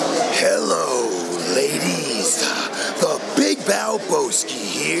Broski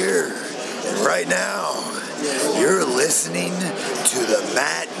here, and right now, you're listening to the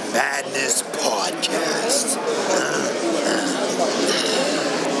Matt Madness Podcast.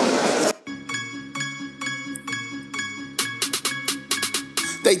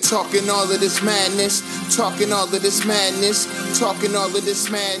 They talking all of this madness, talking all of this madness, talking all of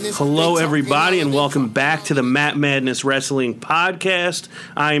this madness. Hello, everybody, and welcome back to the Matt Madness Wrestling Podcast.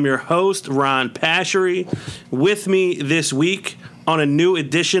 I am your host, Ron Pashery. With me this week on a new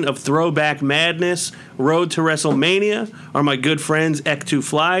edition of Throwback Madness, Road to WrestleMania, are my good friends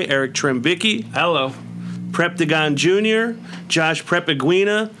Ek2Fly, Eric Trembicki. Hello. Preptagon Jr., Josh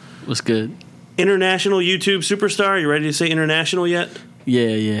Prepaguina. What's good? International YouTube superstar. You ready to say international yet?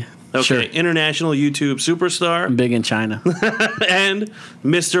 Yeah. Okay, Sure. International YouTube superstar. I'm big in China. And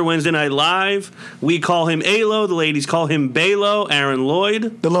Mr. Wednesday Night Live. We call him Alo. The ladies call him Balo. Aaron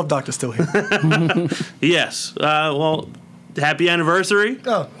Lloyd. The Love Doctor's still here. Yes. Well, happy anniversary.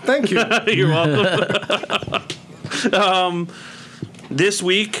 Oh, thank you. You're welcome. This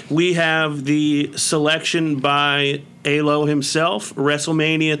week, we have the selection by Alo himself,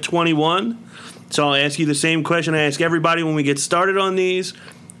 WrestleMania 21. So I'll ask you the same question I ask everybody when we get started on these.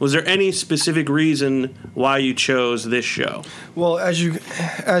 Was there any specific reason why you chose this show? Well, as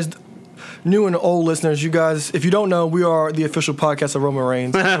new and old listeners, you guys, if you don't know, we are the official podcast of Roman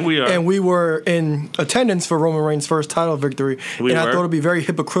Reigns. We are. And we were in attendance for Roman Reigns' first title victory. I thought it would be very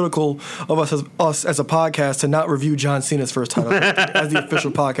hypocritical of us as a podcast to not review John Cena's first title victory as the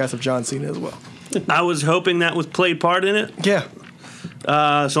official podcast of John Cena as well. I was hoping that was played part in it. Yeah.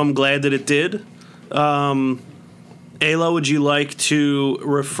 So I'm glad that it did. Alo, would you like to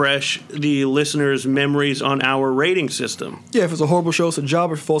refresh the listeners' memories on our rating system? Yeah, if it's a horrible show, it's a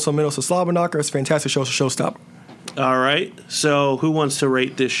jobber. If it falls on middle, it's a slobber knocker. If it's a fantastic show, it's a showstopper. All right. So who wants to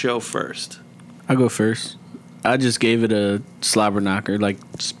rate this show first? I'll go first. I just gave it a slobber knocker, like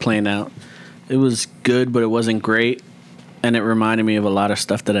just plain out. It was good, but it wasn't great. And it reminded me of a lot of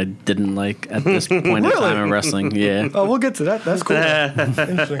stuff that I didn't like at this point in time in wrestling. Yeah. Oh, we'll get to that. That's cool.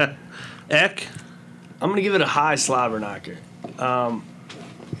 Interesting. Ek? I'm going to give it a high slobber knocker. The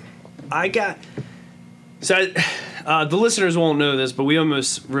listeners won't know this, but we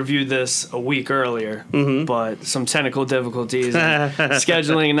almost reviewed this a week earlier. Mm-hmm. But some technical difficulties and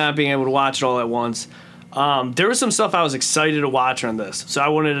scheduling and not being able to watch it all at once. There was some stuff I was excited to watch on this. So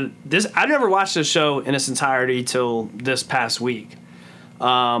I never watched this show in its entirety till this past week.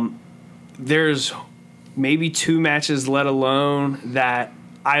 There's maybe 2 matches, let alone that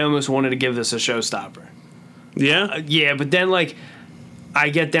I almost wanted to give this a showstopper. Yeah? Yeah, but then, I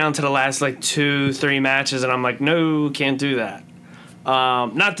get down to the last, 2-3 matches, and I'm like, no, can't do that.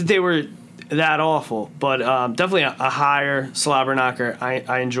 Not that they were that awful, but definitely a higher slobber knocker.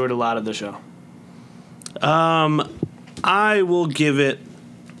 I enjoyed a lot of the show. I will give it...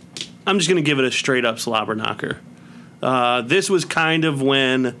 I'm just going to give it a straight-up slobber knocker. This was kind of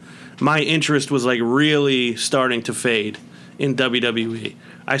when my interest was, really starting to fade in WWE.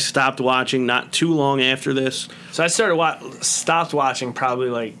 I stopped watching not too long after this. So I stopped watching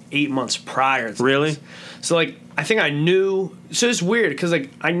probably 8 months prior to Really? this. So I think I knew. So it's weird because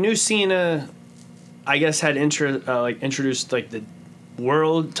I knew Cena, I guess, had introduced the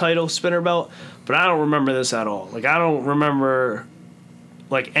world title spinner belt, but I don't remember this at all. I don't remember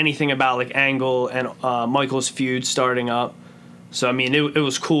anything about Angle and Michael's feud starting up. So I mean, it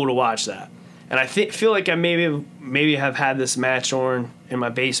was cool to watch that. And I feel like I maybe have had this match on in my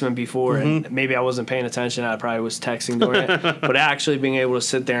basement before, mm-hmm. and maybe I wasn't paying attention. I probably was texting during it. But actually being able to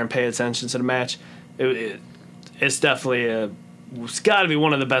sit there and pay attention to the match, it's definitely it's got to be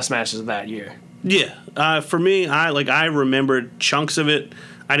one of the best matches of that year. Yeah. For me, I remembered chunks of it.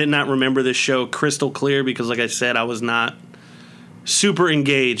 I did not remember this show crystal clear because, like I said, I was not super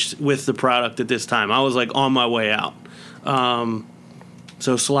engaged with the product at this time. I was on my way out.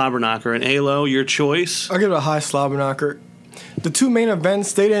 So slobber knocker. And Alo, your choice? I'll give it a high slobber knocker. The 2 main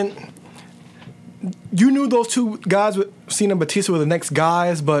events, you knew those 2 guys, Cena and Batista, were the next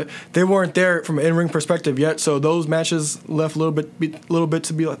guys, but they weren't there from an in-ring perspective yet. So those matches left a little bit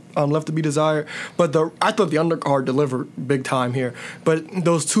to be left to be desired. But I thought the undercard delivered big time here. But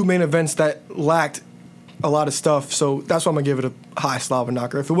those 2 main events that lacked a lot of stuff, so that's why I'm gonna give it a high slobber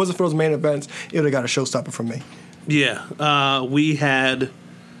knocker. If it wasn't for those main events, it would have got a showstopper from me. Yeah, we had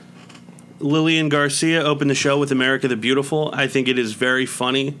Lillian Garcia open the show with America the Beautiful. I think it is very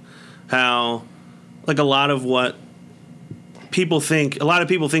funny how, a lot of what people think, a lot of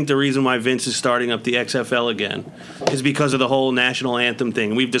people think the reason why Vince is starting up the XFL again is because of the whole national anthem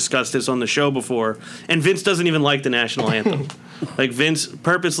thing. We've discussed this on the show before, and Vince doesn't even like the national anthem. Like Vince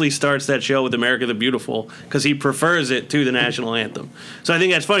purposely starts that show with America the Beautiful because he prefers it to the national anthem. So I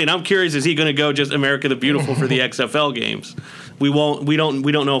think that's funny. And I'm curious, is he going to go just America the Beautiful for the XFL games? We don't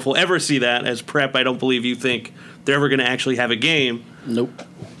know if we'll ever see that. As Prep, I don't believe you think they're ever going to actually have a game. Nope.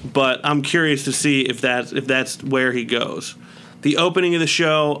 But I'm curious to see if that's where he goes. The opening of the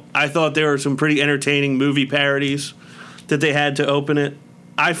show, I thought there were some pretty entertaining movie parodies that they had to open it.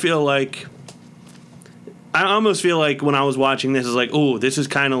 I almost feel like when I was watching this, is like, oh, this is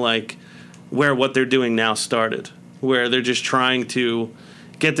kind of like where what they're doing now started, where they're just trying to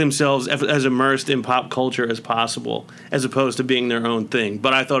get themselves as immersed in pop culture as possible, as opposed to being their own thing.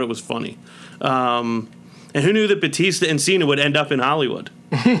 But I thought it was funny. And who knew that Batista and Cena would end up in Hollywood?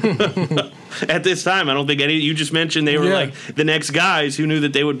 At this time, I don't think any. You just mentioned they were like the next guys. Who knew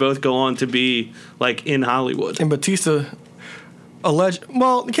that they would both go on to be like in Hollywood? And Batista, you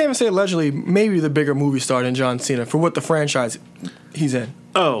can't even say allegedly, maybe the bigger movie star than John Cena for what the franchise he's in.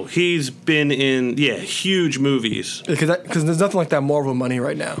 Oh, he's been in huge movies. Because there's nothing like that Marvel money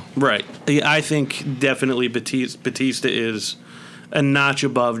right now. Right. I think definitely Batista is a notch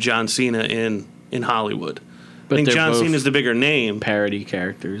above John Cena in Hollywood. But I think they're John both Cena's the bigger name. Parody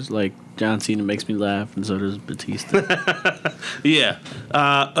characters. Like, John Cena makes me laugh, and so does Batista. Yeah.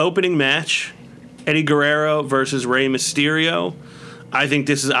 Opening match, Eddie Guerrero versus Rey Mysterio. I think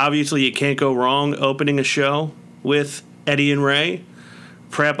this is obviously, you can't go wrong opening a show with Eddie and Rey.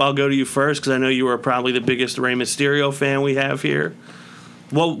 Prep, I'll go to you first because I know you are probably the biggest Rey Mysterio fan we have here.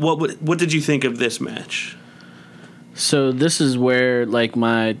 What did you think of this match? So this is where, like,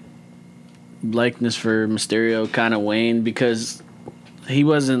 my likeness for Mysterio kind of waned because he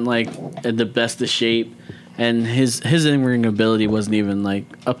wasn't, like, in the best of shape, and his in-ring ability wasn't even, like,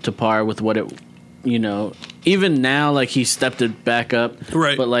 up to par with what it, even now, like, he stepped it back up.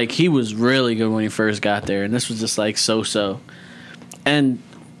 Right. But, like, he was really good when he first got there, and this was just, like, so-so. And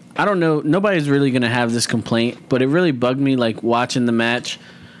I don't know, nobody's really going to have this complaint, but it really bugged me, like, watching the match.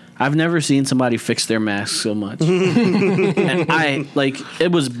 I've never seen somebody fix their mask so much. And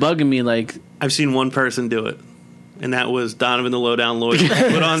it was bugging me, like... I've seen one person do it, and that was Donovan the Lowdown Lloyd.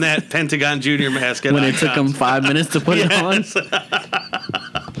 Put on that Pentagon Junior mask. When it took him 5 minutes to put it on?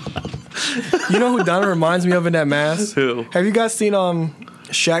 You know who Donovan reminds me of in that mask? Who? Have you guys seen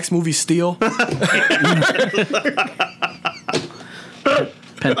Shaq's movie Steel?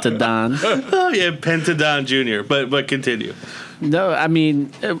 Pentadon. Oh, yeah, Pentadon Jr., but continue. No, I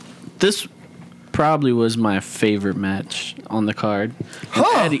mean, this probably was my favorite match on the card.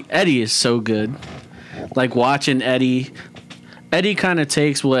 Eddie is so good. Like, watching Eddie kind of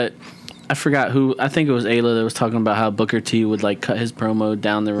takes what, I forgot who, I think it was Ayla that was talking about how Booker T would, like, cut his promo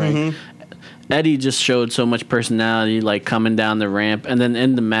down the ring. Mm-hmm. Eddie just showed so much personality, like, coming down the ramp. And then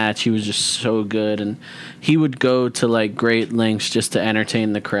in the match, he was just so good. And he would go to, like, great lengths just to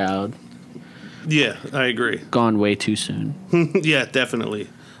entertain the crowd. Yeah, I agree. Gone way too soon. Yeah, definitely.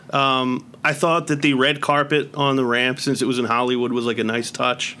 I thought that the red carpet on the ramp, since it was in Hollywood, was like a nice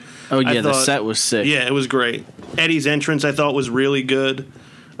touch. Oh, yeah, the set was sick. Yeah, it was great. Eddie's entrance, I thought, was really good.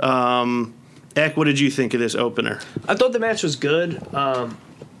 Ek, what did you think of this opener? I thought the match was good.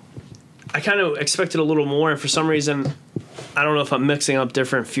 I kind of expected a little more, and for some reason, I don't know if I'm mixing up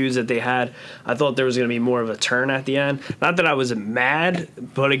different feuds that they had. I thought there was going to be more of a turn at the end. Not that I was mad,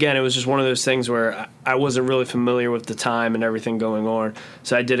 but again, it was just one of those things where I wasn't really familiar with the time and everything going on.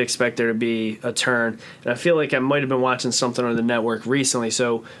 So I did expect there to be a turn. And I feel like I might have been watching something on the network recently.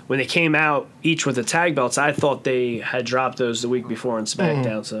 So when they came out, each with the tag belts, I thought they had dropped those the week before on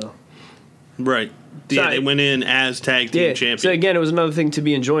SmackDown. So right. Yeah, they went in as tag team champions. So again, it was another thing to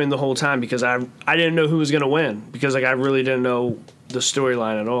be enjoying the whole time because I didn't know who was going to win because I really didn't know the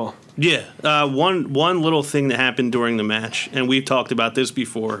storyline at all. Yeah, one little thing that happened during the match, and we've talked about this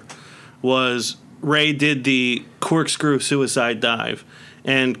before, was Ray did the corkscrew suicide dive,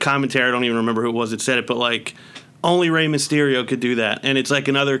 and commentary, I don't even remember who it was that said it, but like only Rey Mysterio could do that, and it's like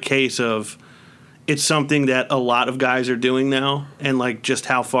another case of it's something that a lot of guys are doing now, and like just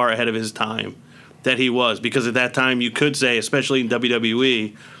how far ahead of his time that he was, because at that time you could say, especially in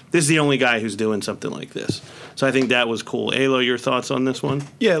WWE, this is the only guy who's doing something like this. So I think that was cool. Alo, your thoughts on this one?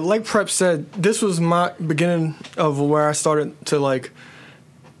 Yeah, like Prep said, this was my beginning of where I started to, like,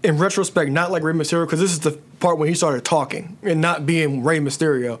 in retrospect, not like Rey Mysterio, because this is the part when he started talking and not being Rey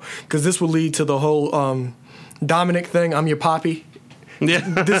Mysterio, because this would lead to the whole Dominic thing, I'm your poppy.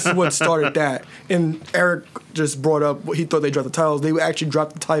 Yeah. This is what started that. And Eric just brought up he thought they dropped the titles. They actually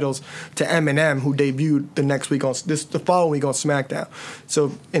dropped the titles to Eminem, who debuted the next week the following week on SmackDown.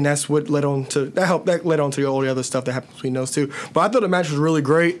 So, and that's what led on to all the other stuff that happened between those two. But I thought the match was really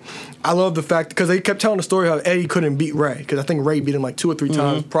great. I love the fact because they kept telling the story how Eddie couldn't beat Ray, because I think Ray beat him like 2 or 3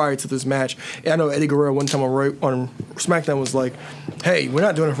 times prior to this match. And I know Eddie Guerrero one time on SmackDown was like, "Hey, we're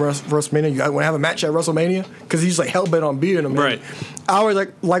not doing it for WrestleMania. You want to have a match at WrestleMania?" Because he's like hell bent on beating him. Right. I always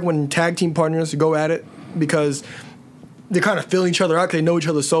like when tag team partners go at it, because they kind of fill each other out because they know each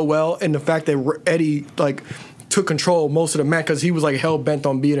other so well. And the fact that Eddie like took control most of the match because he was like hell bent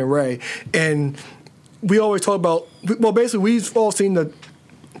on beating Ray. And we always talk about, well, basically we've all seen the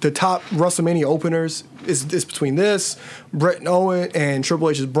top WrestleMania openers is between this, Bret and Owen, and Triple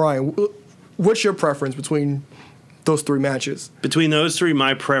H's Bryan. What's your preference between those 3 matches? Between those 3,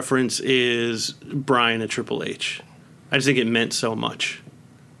 my preference is Bryan and Triple H. I just think it meant so much.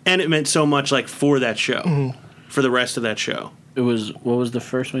 And it meant so much like for that show, for the rest of that show. It was, what was the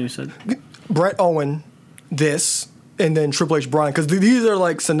first one you said? Bret Owen, this, and then Triple H Bryan, because these are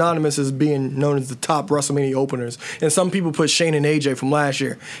like synonymous as being known as the top WrestleMania openers. And some people put Shane and AJ from last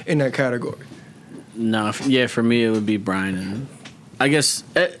year in that category. No, for me it would be Bryan, and I guess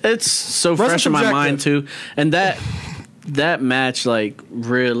it's so Wrestle fresh in my subjective. mind too. And that match like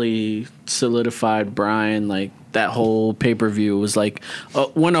really solidified Bryan. Like that whole pay-per-view was like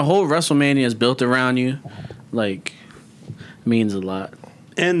when a whole WrestleMania is built around you, like means a lot.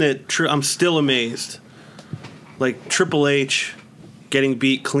 And that I'm still amazed. Like Triple H getting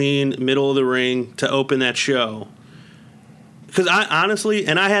beat clean, middle of the ring to open that show. Because I honestly,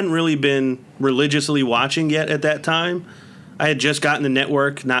 and I hadn't really been religiously watching yet at that time. I had just gotten the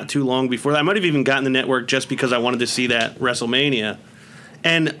network not too long before that. I might have even gotten the network just because I wanted to see that WrestleMania.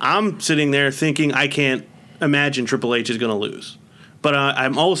 And I'm sitting there thinking I can't imagine Triple H is going to lose. But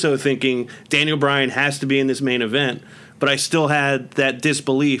I'm also thinking Daniel Bryan has to be in this main event. But I still had that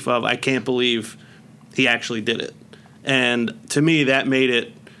disbelief of I can't believe he actually did it. And to me, that made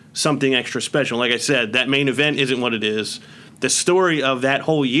it something extra special. Like I said, that main event isn't what it is. The story of that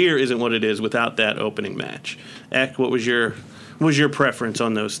whole year isn't what it is without that opening match. Ek, what was your preference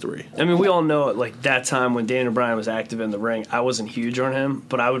on those 3? I mean, we all know at like that time when Daniel Bryan was active in the ring, I wasn't huge on him,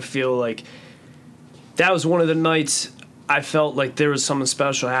 but I would feel like that was one of the nights I felt like there was something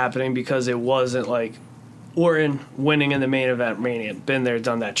special happening, because it wasn't like Orton winning in the main event, Mania, been there,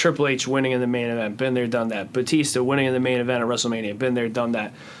 done that. Triple H winning in the main event, been there, done that. Batista winning in the main event at WrestleMania, been there, done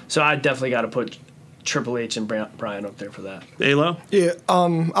that. So I definitely got to put Triple H and Bryan up there for that. Alo? Yeah,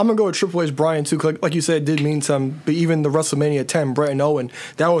 I'm gonna go with Triple H Bryan too. 'Cause like you said, it did mean some. But even the WrestleMania 10, Bret and Owen,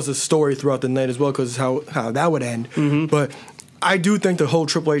 that was a story throughout the night as well, because how that would end. But I do think the whole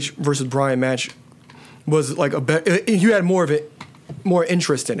Triple H versus Bryan match was like you had more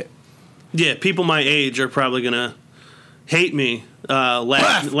interest in it. Yeah, people my age are probably going to hate me,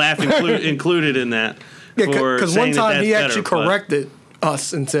 laugh included in that. Yeah, because one time he actually better, corrected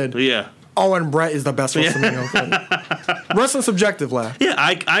us and said, Yeah. Owen Bret is the best WrestleMania. Wrestling subjective laugh. Yeah,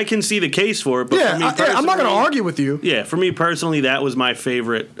 I can see the case for it. But Yeah, for me I'm not going to personally- argue with you. Yeah, for me personally, that was my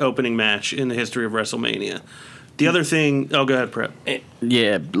favorite opening match in the history of WrestleMania. The other thing... Oh, go ahead, Prep.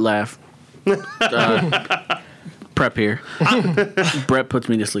 Yeah, laugh. Prep here. Brett puts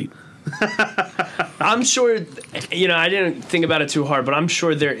me to sleep. I'm sure, I didn't think about it too hard, but I'm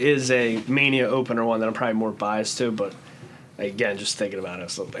sure there is a Mania opener one that I'm probably more biased to, but again, just thinking about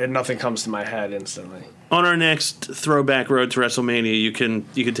it, so nothing comes to my head instantly. On our next throwback road to WrestleMania, you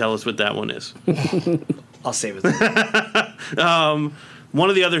can tell us what that one is. I'll save it. One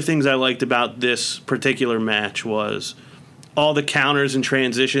of the other things I liked about this particular match was all the counters and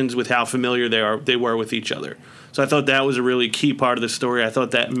transitions with how familiar they were with each other. So I thought that was a really key part of the story. I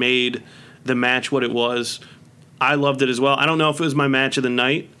thought that made the match what it was. I loved it as well. I don't know if it was my match of the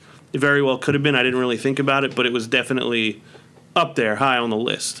night. It very well could have been. I didn't really think about it, but it was definitely up there, high on the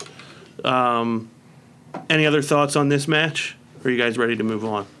list. Any other thoughts on this match? Or are you guys ready to move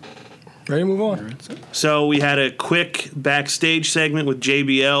on? Ready to move on? So we had a quick backstage segment with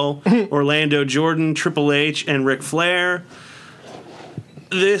JBL, Orlando Jordan, Triple H, and Ric Flair.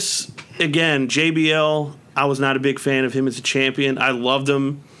 This, again, JBL, I was not a big fan of him as a champion. I loved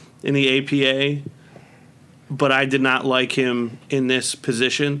him in the APA, but I did not like him in this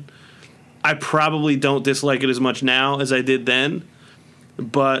position. I probably don't dislike it as much now as I did then,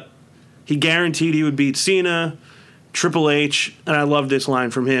 but he guaranteed he would beat Cena, Triple H, and I love this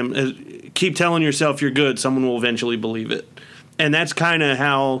line from him. Keep telling yourself you're good, someone will eventually believe it. And that's kind of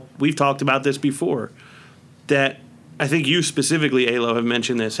how we've talked about this before, that I think you specifically, Alo, have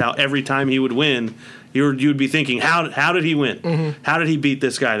mentioned this, how every time he would win, you'd be thinking, how did he win? How did he beat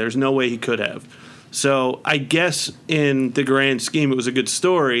this guy? There's no way he could have. So I guess in the grand scheme, it was a good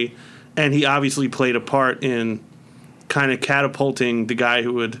story, and he obviously played a part in kind of catapulting the guy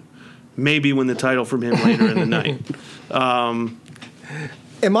who would maybe win the title from him later in the night. Am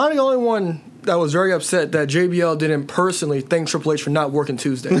I the only one that was very upset that JBL didn't personally thank Triple H for not working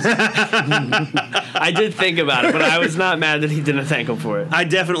Tuesdays? I did think about it, but I was not mad that he didn't thank him for it. I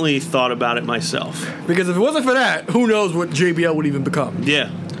definitely thought about it myself. Because if it wasn't for that, who knows what JBL would even become? Yeah.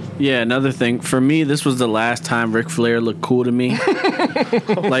 Yeah, another thing. For me, this was the last time Ric Flair looked cool to me.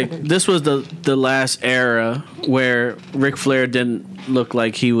 Like, this was the last era where Ric Flair didn't look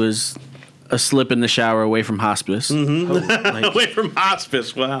like he was a slip in the shower away from hospice. Away from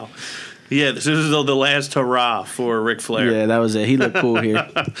hospice, wow. Yeah, this is the last hurrah for Ric Flair. Yeah, that was it. He looked cool here.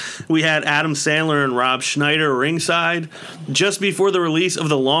 We had Adam Sandler and Rob Schneider ringside just before the release of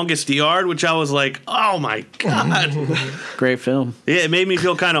The Longest Yard, which I was like, oh my God. Great film. Yeah, it made me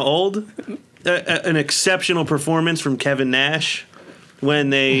feel kind of old. An exceptional performance from Kevin Nash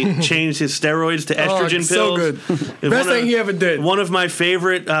when they changed his steroids to estrogen pills. So good. Best thing he ever did. One of my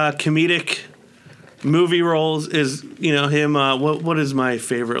favorite comedic movie roles is, him, what is my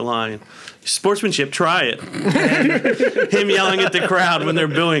favorite line? Sportsmanship, try it. And him yelling at the crowd when they're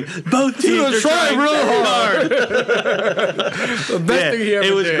booing. Both teams are trying real hard. The best thing he ever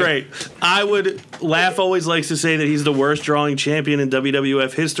did. It was great. I would laugh always likes to say that he's the worst drawing champion in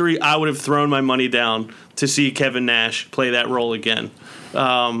WWF history. I would have thrown my money down to see Kevin Nash play that role again.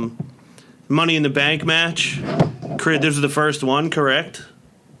 Money in the Bank match. This was the first one, correct?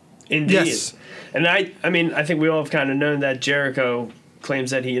 Indeed. Yes. And I think we all have kind of known that Jericho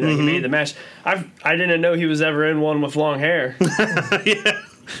claims that he made the match. I didn't know he was ever in one with long hair. Yeah.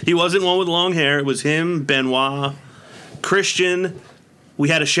 He wasn't one with long hair. It was him, Benoit, Christian. We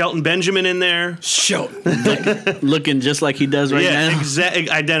had a Shelton Benjamin in there. Shelton. Looking just like he does right now.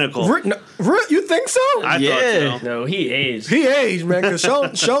 Identical. You think so? I thought so. No, he aged. He aged, man, because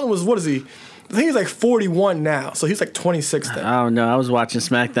Shelton was, what is he? I think he's like 41 now, so he's like 26 then. I don't know. I was watching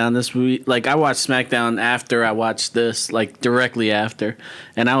SmackDown this week. Like, I watched SmackDown after I watched this, like, directly after.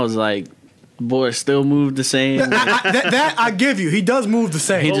 And I was like, boy, still moved the same. That I give you. He does move the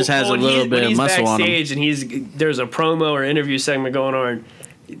same. He just has a little bit of muscle on him. When he's backstage and there's a promo or interview segment going on,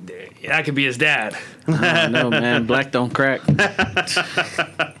 that could be his dad. I don't know, man. Black don't crack.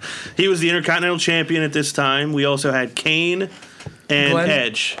 He was the Intercontinental Champion at this time. We also had Kane and Glenn.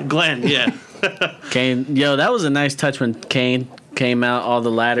 Edge. Glenn, yeah. Kane, that was a nice touch when Kane came out, all the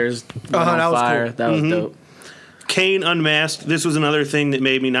ladders went on that was fire. cool. That was dope. Kane unmasked. This was another thing that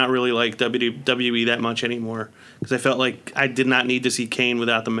made me not really like WWE that much anymore because I felt like I did not need to see Kane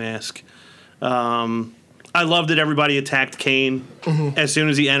without the mask. I loved that everybody attacked Kane as soon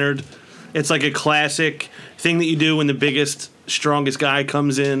as he entered. It's like a classic thing that you do when the biggest, strongest guy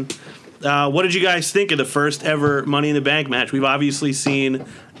comes in. What did you guys think of the first ever Money in the Bank match? We've obviously seen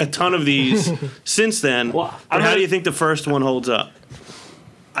a ton of these since then. Well, but how do you think the first one holds up?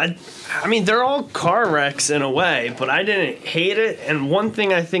 I mean, they're all car wrecks in a way, but I didn't hate it. And one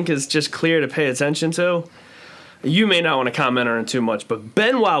thing I think is just clear to pay attention to, you may not want to comment on it too much, but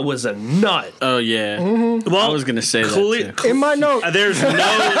Benoit was a nut. Oh, yeah. Well, I was going to say that, too. In my note,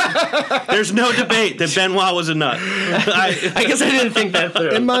 There's no debate that Benoit was a nut. I guess I didn't think that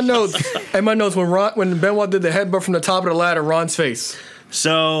through. in my notes, when Benoit did the headbutt from the top of the ladder, Ron's face.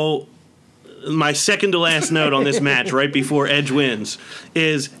 So, my second to last note on this match, right before Edge wins,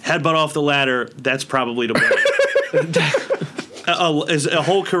 is headbutt off the ladder. That's probably to blame. As a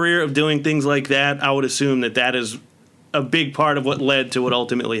whole career of doing things like that, I would assume that is a big part of what led to what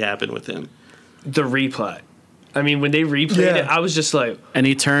ultimately happened with him. The replay. I mean, when they replayed it, I was just like... And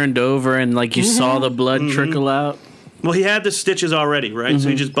he turned over and, like, you saw the blood trickle out. Well, he had the stitches already, right? So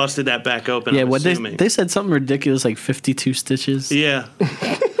he just busted that back open. Yeah, I'm what assuming. they said something ridiculous, like 52 stitches. Yeah.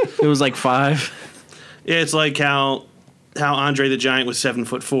 It was like 5. Yeah, it's like how Andre the Giant was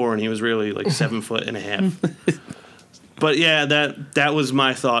 7'4" and he was really like 7'1.5". But yeah, that was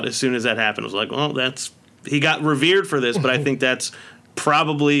my thought as soon as that happened. I was like, well, he got revered for this, but I think that's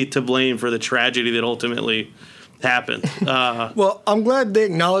probably to blame for the tragedy that ultimately happened. Well, I'm glad they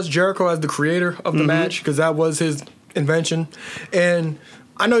acknowledged Jericho as the creator of the match because that was his invention. And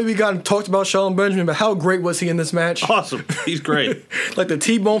I know we talked about Shelton Benjamin, but how great was he in this match? Awesome. He's great. Like the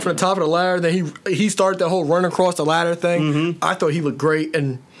T-bone from the top of the ladder, then he started that whole run across the ladder thing. I thought he looked great,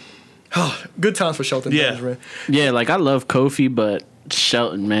 and good times for Shelton Benjamin. Yeah, like I love Kofi, but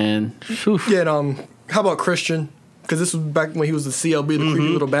Shelton, man. Whew. Yeah, and, how about Christian? because this was back when he was the CLB, the creepy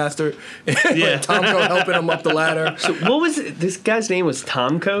little bastard. Yeah. Tomko helping him up the ladder. So what was it? This guy's name was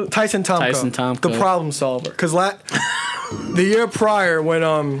Tomko? Tyson Tomko. The problem solver. Because the year prior,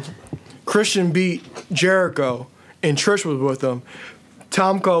 when Christian beat Jericho and Trish was with him,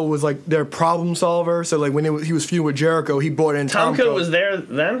 Tomko was like their problem solver. So like when he was feuding with Jericho, he brought in Tomko. Tomko was there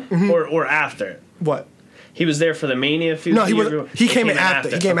then or after? What? He was there for the Mania feud? No, he came in after.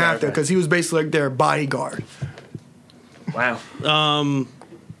 He came Okay, after because he was basically like their bodyguard. Wow.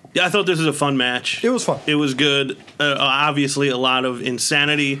 Yeah, I thought this was a fun match. It was fun. It was good. Obviously, a lot of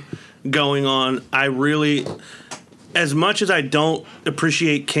insanity going on. I really, as much as I don't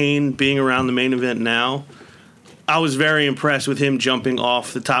appreciate Kane being around the main event now, I was very impressed with him jumping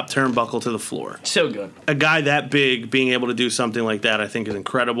off the top turnbuckle to the floor. So good. A guy that big being able to do something like that, I think, is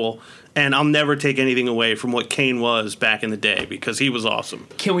incredible. And I'll never take anything away from what Kane was back in the day because he was awesome.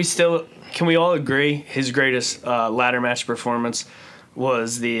 Can we all agree his greatest ladder match performance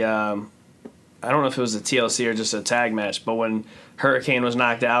was the I don't know if it was a TLC or just a tag match, but when Hurricane was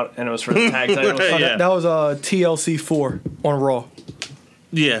knocked out and it was for the tag title. Yeah. That was TLC 4 on Raw.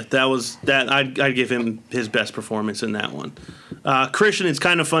 Yeah, that was that. I'd give him his best performance in that one. Christian, it's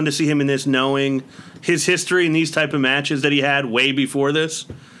kind of fun to see him in this, knowing his history in these type of matches that he had way before this.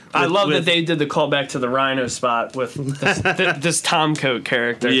 I love that they did the callback to the Rhino spot with this Tom Coat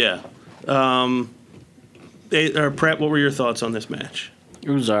character. Yeah. Prep, what were your thoughts on this match? It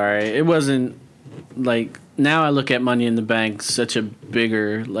was alright. It wasn't like, now I look at Money in the Bank such a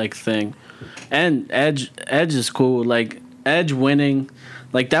bigger like thing, and Edge is cool. Like Edge winning,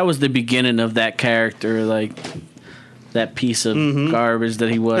 like that was the beginning of that character. Like that piece of garbage that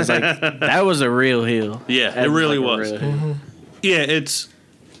he was. Like that was a real heel. Yeah, Edge it really like a was. real heel. Yeah,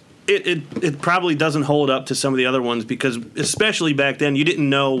 it probably doesn't hold up to some of the other ones because especially back then you didn't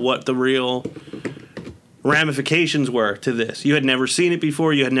know what the real ramifications were to this. You had never seen it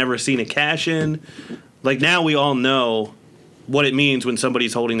before. You had never seen a cash in. Like now we all know what it means when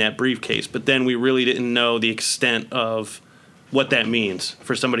somebody's holding that briefcase, but then we really didn't know the extent of what that means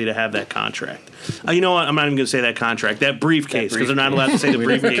for somebody to have that contract. You know what? I'm not even going to say that contract. That briefcase, because they're not allowed to say the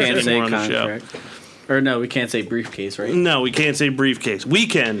briefcase anymore on the show. Or no, we can't say briefcase, right? No, we can't say briefcase. We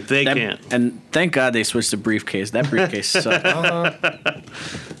can. They can't. And thank God they switched to briefcase. That briefcase sucked.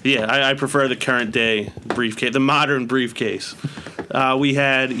 Yeah, I prefer the current day briefcase, the modern briefcase. We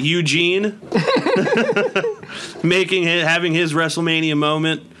had Eugene having his WrestleMania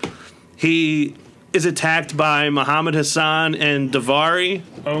moment. He is attacked by Muhammad Hassan and Daivari.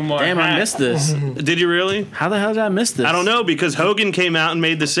 Omar Damn, I missed this. Did you really? How the hell did I miss this? I don't know, because Hogan came out and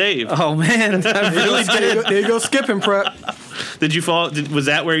made the save. Oh man, I really did. There you go, skipping prep. Did you fall? Was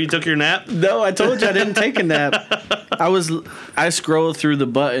that where you took your nap? No, I told you I didn't take a nap. I scrolled through the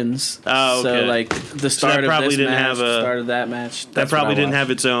buttons. Oh, okay. So like the start probably of this didn't match, have the start of that match. That That's probably what I didn't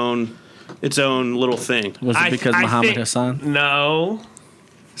watched. have its own little thing. Was it because Muhammad Hassan? No.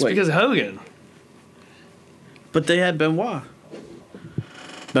 It's Wait. because of Hogan. But they had Benoit.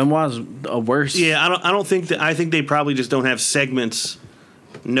 Benoit's a worse. Yeah, I don't think that. I think they probably just don't have segments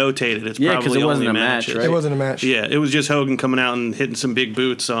notated. It's Yeah, 'cause probably it wasn't only a match, matches. right? It wasn't a match. Yeah, it was just Hogan coming out and hitting some big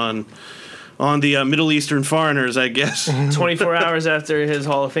boots on the Middle Eastern foreigners, I guess. 24 hours after his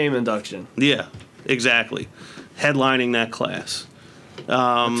Hall of Fame induction. Yeah, exactly. Headlining that class.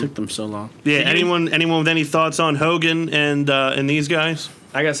 It took them so long. Yeah. Anyone with any thoughts on Hogan and these guys?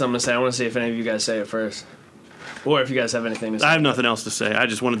 I got something to say. I want to see if any of you guys say it first. Or if you guys have anything to say. I have nothing else to say. I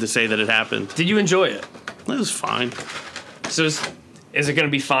just wanted to say that it happened. Did you enjoy it? It was fine. So is it going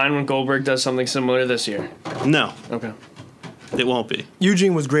to be fine when Goldberg does something similar this year? No, Okay. it won't be.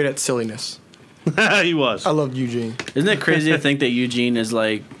 Eugene was great at silliness. He was. I loved Eugene. Isn't it crazy to think that Eugene is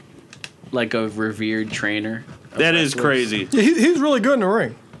like a revered trainer? of That is wrestlers? crazy. Yeah, he's really good in the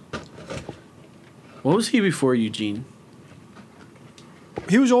ring. What was he before Eugene?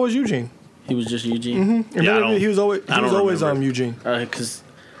 He was always Eugene. He was just Eugene. Yeah, I don't- he was always I don't remember. Eugene. Because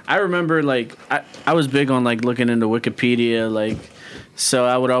I remember like I was big on like looking into Wikipedia, like, so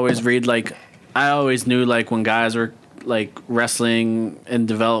I would always read, like, I always knew like when guys were like wrestling in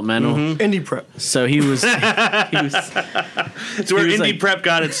developmental. Indie prep. So he was It's where He was Indie like- Prep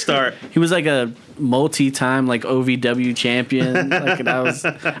got its start. he was like a multi-time like OVW champion. Like, and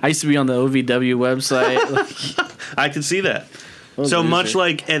I used to be on the OVW website. Like, I could see that. So much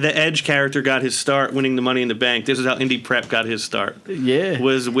like the Edge character got his start winning the Money in the Bank, this is how Indie Prep got his start. yeah.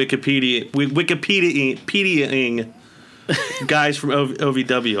 Was Wikipediaing guys from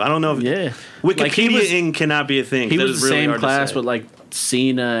OVW. I don't know if Yeah. Like, he was- Wikipediaing cannot be a thing. He That was is the really same hard to class say. with like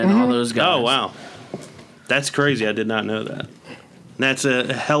Cena and all those guys. Oh wow, that's crazy. I did not know that. That's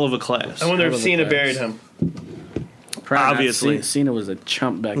a hell of a class. I wonder if Hell of a Cena class. buried him. crying out, Obviously. Cena was a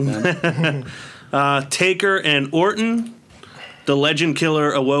chump back then. Taker and Orton. The Legend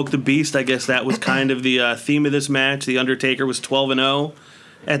Killer awoke the beast. I guess that was kind of the theme of this match. The Undertaker was 12-0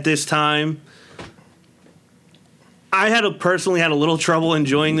 at this time. I personally had a little trouble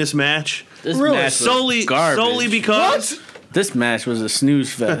enjoying this match. This Really? match was garbage. Solely because This match was a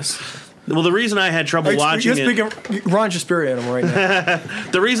snooze fest. well, the reason I had trouble watching You're it, speaking Ron your spirit animal right now.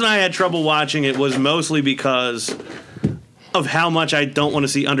 the reason I had trouble watching it was mostly because of how much I don't want to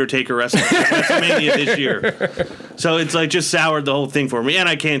see Undertaker wrestle at WrestleMania this year. So it's like just soured the whole thing for me, and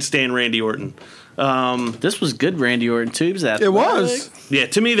I can't stand Randy Orton. This was good Randy Orton too. He was athletic. It was. Yeah,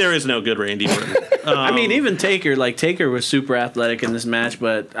 to me there is no good Randy Orton. I mean, even Taker, Taker was super athletic in this match,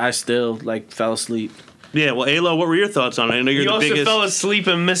 but I still fell asleep. Yeah, well, Alo, what were your thoughts on it? I know you're You the also biggest, fell asleep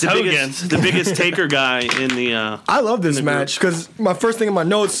and missed Hogan. the biggest Taker guy in the. I love this in the match because my first thing in my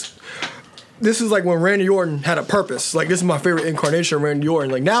notes, this is like when Randy Orton had a purpose. Like, this is my favorite incarnation of Randy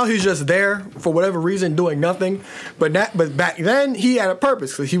Orton. Like, now he's just there for whatever reason doing nothing. But back then he had a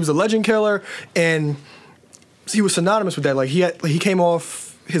purpose. Like, he was a legend killer and he was synonymous with that. Like, he came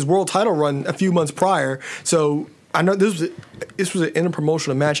off his world title run a few months prior. So I know this was an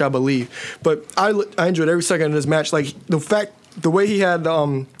interpromotional match, I believe. But I enjoyed every second of this match. Like, the way he had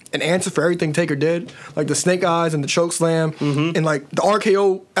an answer for everything Taker did, like the snake eyes and the choke slam, and like the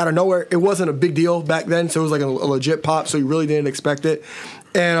RKO out of nowhere. It wasn't a big deal back then, so it was like a legit pop. So you really didn't expect it.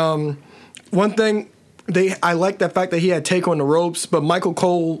 And one thing I like that fact that he had Taker on the ropes, but Michael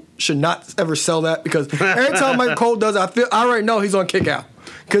Cole should not ever sell that because every time Michael Cole does it, I already know he's on kick out.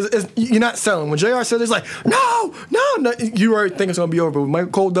 Because you're not selling. When JR said it's like, no, you already think it's going to be over. But when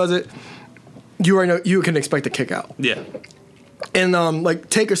Michael Cole does it, you already know you can expect a kick out. Yeah. And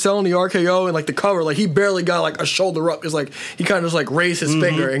Taker selling the RKO and the cover, he barely got a shoulder up. It's he kind of just raised his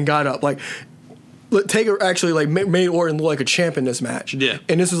finger and got up. Taker actually made Orton look like a champ in this match. Yeah.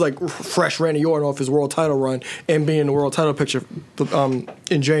 And this was fresh Randy Orton off his world title run and being in the world title picture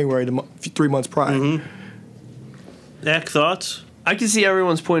in January, 3 months prior. Eck, thoughts? I can see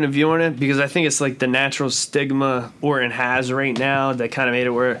everyone's point of view on it because I think it's the natural stigma Orton has right now that kind of made it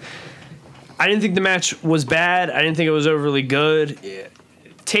where I didn't think the match was bad. I didn't think it was overly good.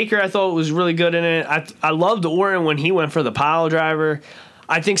 Taker, I thought was really good in it. I loved Orton when he went for the pile driver.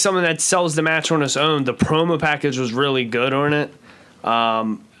 I think someone that sells the match on its own, the promo package was really good on it. I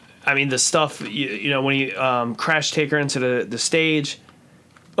mean, the stuff, when he crashed Taker into the stage.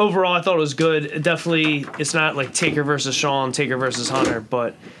 Overall, I thought it was good. Definitely, it's not like Taker versus Shawn, Taker versus Hunter,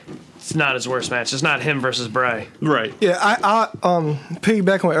 but it's not his worst match. It's not him versus Bray. Right. Yeah, I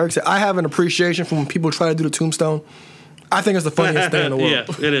piggyback on what Eric said. I have an appreciation for when people try to do the tombstone. I think it's the funniest thing in the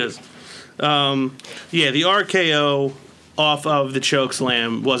world. Yeah, it is. The RKO off of the choke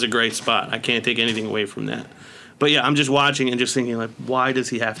slam was a great spot. I can't take anything away from that. But yeah, I'm just watching and just thinking why does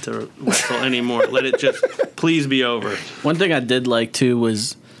he have to wrestle anymore? Let it just please be over. One thing I did like too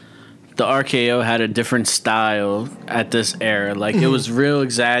was the RKO had a different style at this era. It was real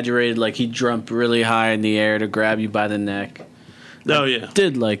exaggerated. He jumped really high in the air to grab you by the neck. Oh yeah,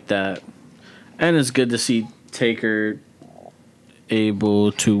 Did like that, and it's good to see Taker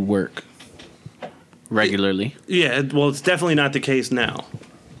able to work regularly. Yeah, well, it's definitely not the case now.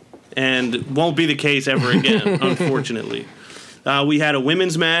 And won't be the case ever again, unfortunately. We had a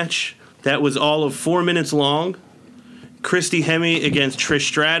women's match that was all of 4 minutes long. Christy Hemme against Trish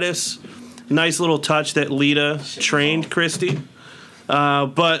Stratus. Nice little touch that Lita trained Christy.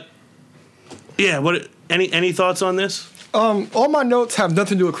 But, yeah, any thoughts on this? All my notes have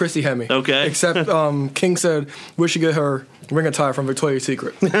nothing to do with Christy Hemme. Okay. Except King said we should get her ring attire from Victoria's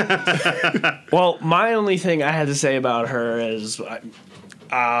Secret. Well, my only thing I had to say about her is,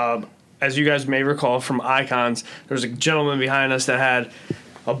 as you guys may recall from Icons, there was a gentleman behind us that had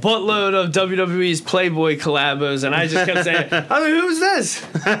a buttload of WWE's Playboy collabos, and I just kept saying, who's this?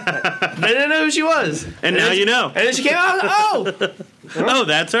 I didn't know who she was. And now you know. And then she came out, Oh,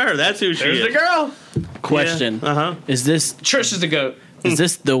 that's her. That's who she there's is. the girl. Question: Uh-huh. Is this Trish is the GOAT.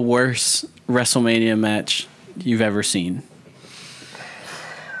 the worst WrestleMania match you've ever seen?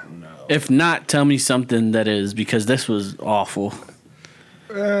 No. If not, tell me something that is, because this was awful.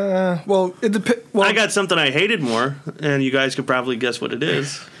 Well, it depends. Well, I got something I hated more, and you guys could probably guess what it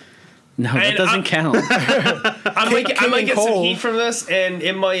is. No, that And doesn't count. I might King get some Cole. heat from this, and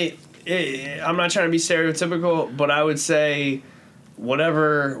it might. I'm not trying to be stereotypical, but I would say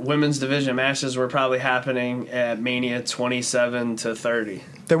whatever women's division matches were probably happening at Mania 27 to 30.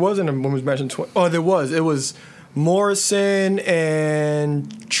 there wasn't a women's match in 20. Oh, there was. It was Morrison and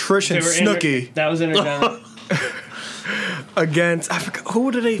Trish and Snooki. That was Intercontinental. against, I forgot,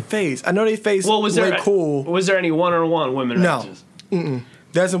 who did they face? I know they faced Well, was there Cool. Was there any one-on-one women No. matches?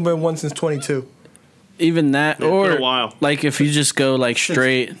 There hasn't been one since 22. Even that, It's or been a while. like if you just go like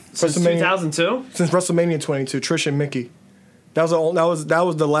straight. Since WrestleMania. 2002? Since WrestleMania 22, Trish and Mickey. That was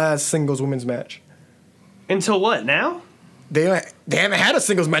the last singles women's match. Until what, now? They haven't had a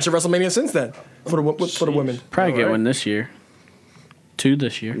singles match at WrestleMania since then for the women. Probably get Alright. one this year. 2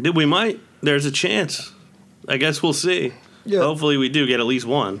 this year. We might. There's a chance. I guess we'll see. Yeah. Hopefully we do get at least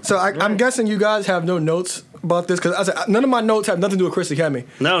one. So I'm guessing you guys have no notes about this because none of my notes have nothing to do with Christy Hemme.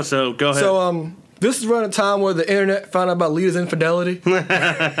 No, so go ahead. So this is around a time where the internet found out about Lita's infidelity.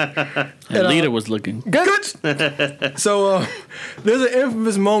 And Lita was looking. Good. So there's an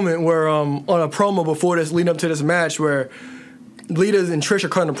infamous moment where on a promo before this, leading up to this match, where Lita and Trish are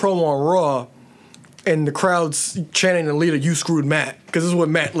cutting a promo on Raw, and the crowd's chanting to Lita, "You screwed Matt," because this is what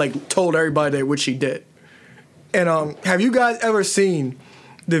Matt told everybody that what she did. And have you guys ever seen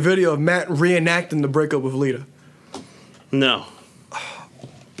the video of Matt reenacting the breakup with Lita? No.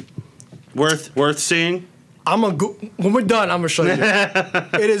 Worth seeing? When we're done, I'm gonna show you.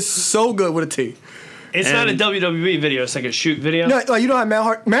 It is so good with a T. It's not a WWE video. It's like a shoot video. No, you know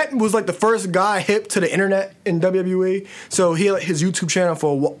how Matt was like the first guy hip to the internet in WWE. So he had his YouTube channel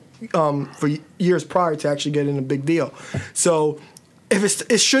for years prior to actually getting a big deal. So if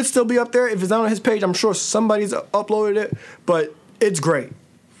it should still be up there. If it's not on his page, I'm sure somebody's uploaded it. But it's great.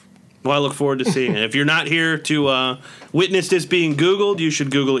 Well, I look forward to seeing it. If you're not here to witness this being Googled, you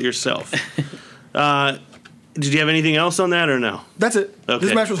should Google it yourself. Did you have anything else on that or no? That's it. Okay.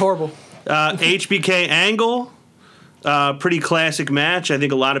 This match was horrible. HBK Angle, pretty classic match. I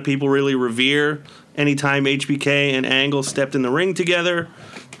think a lot of people really revere anytime HBK and Angle stepped in the ring together.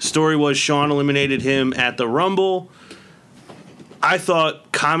 Story was Shawn eliminated him at the Rumble. I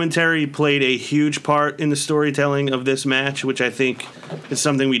thought commentary played a huge part in the storytelling of this match, which I think is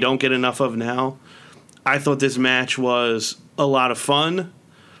something we don't get enough of now. I thought this match was a lot of fun.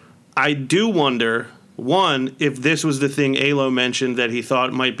 I do wonder, one, if this was the thing Alo mentioned that he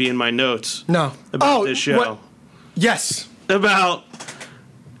thought might be in my notes No. about this show. What? Yes. About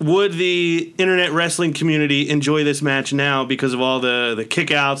would the internet wrestling community enjoy this match now because of all the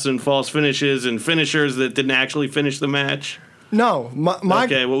kickouts and false finishes and finishers that didn't actually finish the match? No.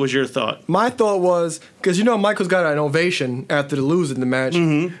 Okay, what was your thought? My thought was, because Michael's got an ovation after the lose in the match.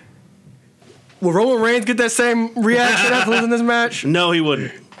 Mm-hmm. Will Roman Reigns get that same reaction after losing this match? No, he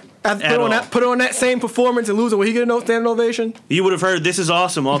wouldn't. After put on that same performance and losing, will he get a standing ovation? You would have heard "This is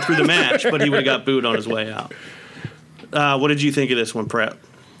awesome" all through the match, but he would have got booed on his way out. What did you think of this one, Pratt?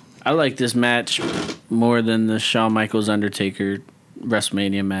 I like this match more than the Shawn Michaels Undertaker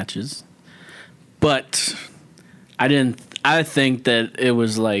WrestleMania matches, but I think that it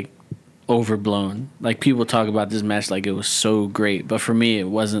was like overblown. Like people talk about this match like it was so great, but for me, it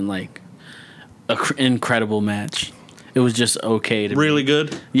wasn't like an incredible match. It was just okay to Really me.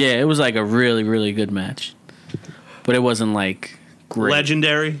 good? Yeah, it was like a really, really good match, but it wasn't like great.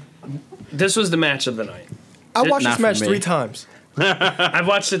 Legendary? This was the match of the night. I watched Not this for match me. 3 times. I've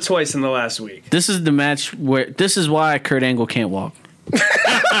watched it twice in the last week. This is the match where this is why Kurt Angle can't walk.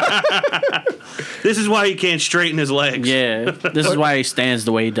 This is why he can't straighten his legs. Yeah, this is why he stands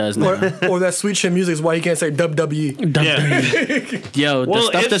the way he does now. Or that sweet chin music is why he can't say WWE. Yeah. Yo, the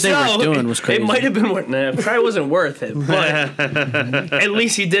stuff if that they so, were doing was crazy. It might have been worth it. Probably wasn't worth it, but at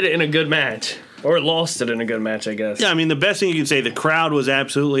least he did it in a good match. Or lost it in a good match, I guess. Yeah, I mean, the best thing you can say, the crowd was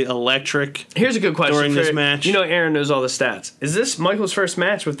absolutely electric. Here's a good question During for this match. You know, Aaron knows all the stats. Is this Michael's first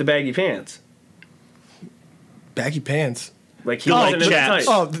match with the baggy pants? Baggy pants. Like he Oh, wasn't in the chaps.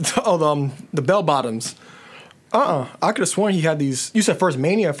 tights. The bell bottoms. I could have sworn he had these. You said first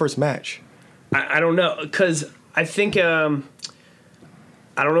Mania or first match? I don't know, because I think I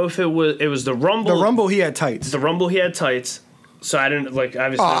don't know if it was the Rumble. The Rumble, he had tights. The Rumble, he had tights. So I didn't like.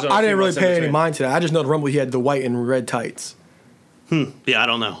 Obviously, there's only I a few didn't really months in pay any between. mind to that. I just know the Rumble, he had the white and red tights. Yeah, I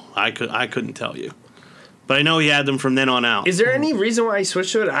don't know. I couldn't tell you. But I know he had them from then on out. Is there any reason why he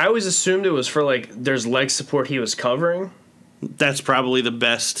switched to it? I always assumed it was for like there's leg support he was covering. That's probably the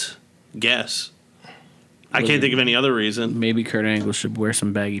best guess. I can't think of any other reason. Maybe Kurt Angle should wear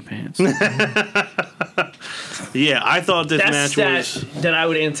some baggy pants. Yeah, I thought this That's match was... that I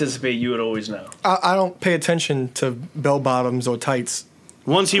would anticipate you would always know. I don't pay attention to bell bottoms or tights.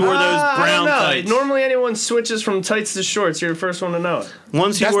 Once he wore those I brown don't know. tights... Normally, anyone switches from tights to shorts. You're the first one to know it.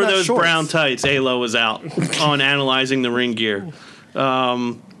 Once he That's wore not those shorts. brown tights, Alo was out on analyzing the ring gear.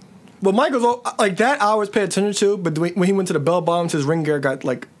 But Michael's like that. I always pay attention to. But when he went to the bell bottoms, his ring gear got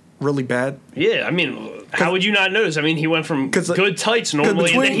like really bad. Yeah, I mean, how would you not notice? I mean, he went from 'Cause, like- good tights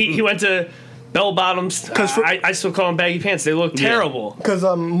normally, and then between- he went to bell bottoms. I still call them baggy pants. They look terrible. Because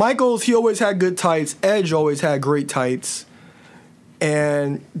Michaels, he always had good tights. Edge always had great tights.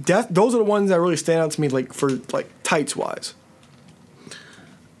 And those are the ones that really stand out to me, like for like tights wise.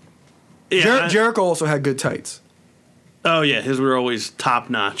 Yeah, Jericho also had good tights. Oh yeah, his were always top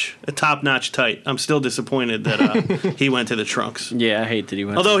notch, a top notch tight. I'm still disappointed that he went to the trunks. Yeah, I hate that he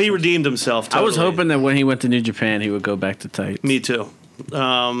went. Although he redeemed himself. Totally. I was hoping that when he went to New Japan, he would go back to tights. Me too.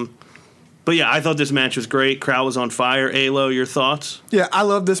 But yeah, I thought this match was great. Crowd was on fire. Alo, your thoughts? Yeah, I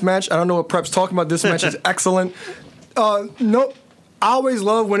love this match. I don't know what Prep's talking about. This match is excellent. No, I always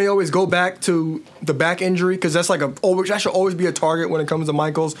love when they always go back to the back injury because that's like that should always be a target when it comes to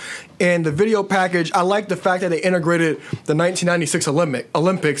Michaels. And the video package, I like the fact that they integrated the 1996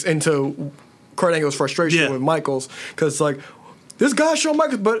 Olympics into Kurt Angle's frustration with Michaels because like this guy Shawn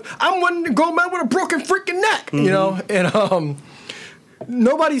Michaels, but I'm wanting to go man with a broken freaking neck, you know, and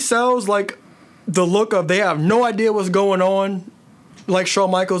nobody sells like the look of they have no idea what's going on. Like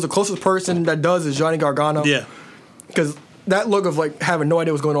Shawn Michaels, the closest person that does is Johnny Gargano. Yeah, because that look of like having no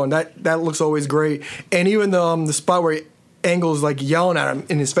idea what's going on, that looks always great. And even the spot where Angle's like yelling at him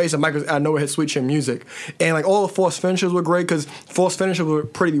in his face, and Michaels out of nowhere hit Sweet Chin Music, and like all the false finishes were great because false finishes were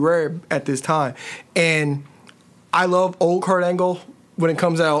pretty rare at this time. And I love old Kurt Angle when it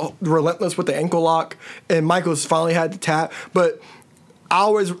comes out relentless with the ankle lock, and Michaels finally had the tap, but I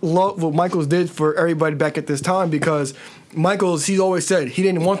always love what Michaels did for everybody back at this time because Michaels, he's always said he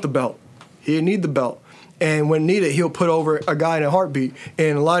didn't want the belt. He didn't need the belt. And when needed, he'll put over a guy in a heartbeat.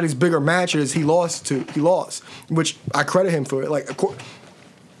 And a lot of these bigger matches he lost, which I credit him for it. Like,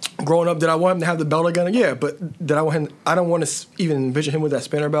 growing up, did I want him to have the belt again? Yeah, but did I want him? I don't want to even envision him with that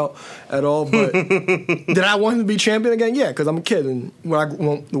spinner belt at all. But did I want him to be champion again? Yeah, because I'm a kid, and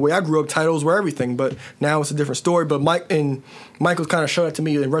the way I grew up, titles were everything. But now it's a different story. But Michael's kind of showed it to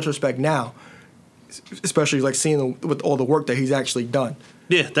me in retrospect now, especially like seeing with all the work that he's actually done.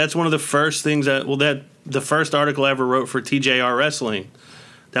 Yeah, that's one of the first things the first article I ever wrote for TJR Wrestling.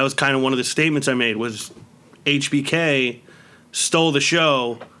 That was kind of one of the statements I made was HBK stole the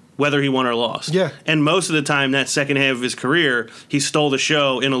show whether he won or lost. Yeah. And most of the time that second half of his career, he stole the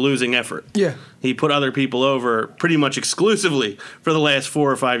show in a losing effort. Yeah. He put other people over pretty much exclusively for the last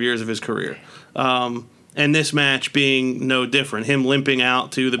 4 or 5 years of his career. And this match being no different. Him limping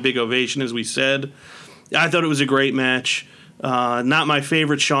out to the big ovation, as we said. I thought it was a great match. Not my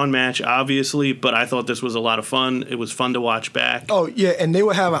favorite Shawn match, obviously, but I thought this was a lot of fun. It was fun to watch back. Oh, yeah, and they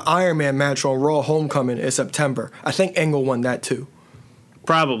would have an Iron Man match on Raw Homecoming in September. I think Angle won that, too.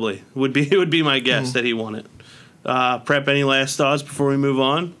 Probably. It would be my guess that he won it. Prep, any last thoughts before we move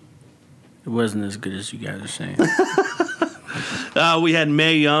on? It wasn't as good as you guys are saying. We had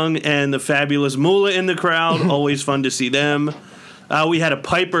Mae Young and the Fabulous Moolah in the crowd. Always fun to see them. We had a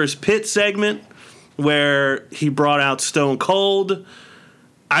Piper's Pit segment where he brought out Stone Cold.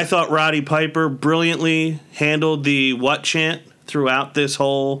 I thought Roddy Piper brilliantly handled the what chant throughout this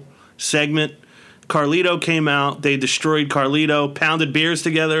whole segment. Carlito came out. They destroyed Carlito, pounded beers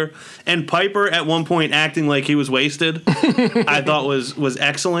together, and Piper at one point acting like he was wasted. I thought was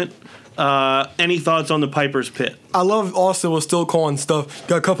excellent. Any thoughts on the Piper's Pit? I love Austin was still calling stuff.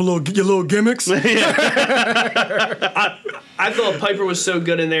 Got a couple your little gimmicks. I thought Piper was so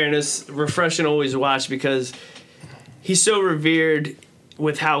good in there, and it's refreshing to always watch because he's so revered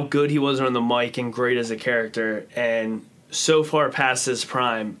with how good he was on the mic and great as a character, and so far past his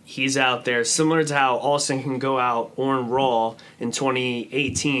prime, he's out there. Similar to how Austin can go out on Raw in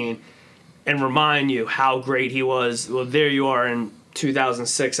 2018 and remind you how great he was. Well, there you are in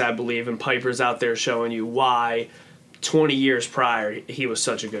 2006, I believe, and Piper's out there showing you why 20 years prior he was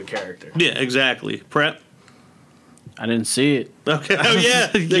such a good character. Yeah, exactly. Prep? I didn't see it. Okay. Oh, yeah.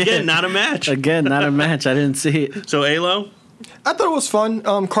 Again, not a match. Again, not a match. I didn't see it. So, Alo? I thought it was fun.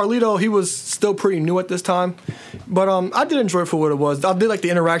 Carlito, he was still pretty new at this time. But I did enjoy it for what it was. I did like the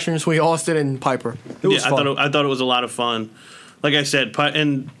interaction between Austin and Piper. It was fun. I thought it was a lot of fun. Like I said,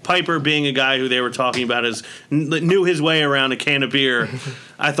 and Piper being a guy who they were talking about as knew his way around a can of beer,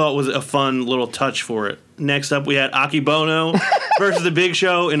 I thought was a fun little touch for it. Next up, we had Akibono versus The Big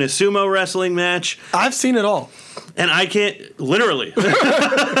Show in a sumo wrestling match. I've seen it all. And I can't, literally.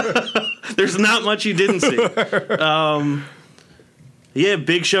 There's not much you didn't see. Yeah,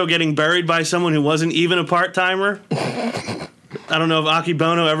 Big Show getting buried by someone who wasn't even a part-timer. I don't know if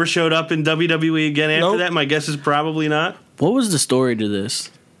Akibono ever showed up in WWE again after that. My guess is probably not. What was the story to this?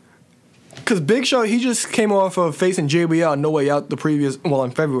 Because Big Show, he just came off of facing JBL No Way Out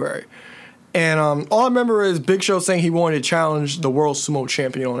in February. And all I remember is Big Show saying he wanted to challenge the World Sumo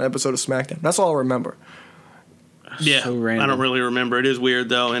Champion on an episode of SmackDown. That's all I remember. Yeah, So random. I don't really remember. It is weird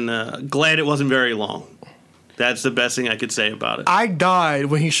though, and glad it wasn't very long. That's the best thing I could say about it. I died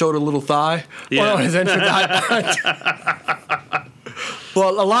when he showed a little thigh Yeah. on his entrance.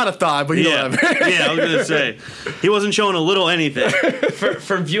 Well, a lot of thigh, but you know what I mean. Yeah, I was gonna say he wasn't showing a little anything.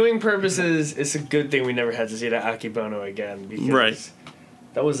 For viewing purposes, it's a good thing we never had to see that Akebono again because Right.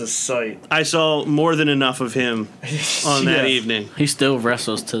 that was a sight. I saw more than enough of him on that Yeah. evening. He still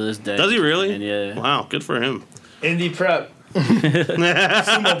wrestles to this day. Does he really? And yeah. Wow, good for him. Indie prep.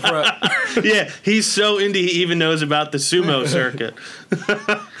 Sumo prep. Yeah, he's so indie he even knows about the sumo circuit.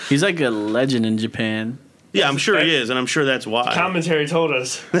 He's like a legend in Japan. Yeah, I'm sure he is, and I'm sure that's why. Commentary told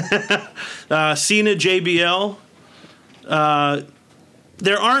us. Cena, JBL.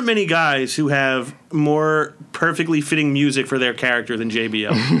 There aren't many guys who have more perfectly fitting music for their character than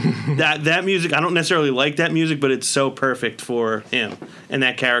JBL. that music, I don't necessarily like that music, but it's so perfect for him and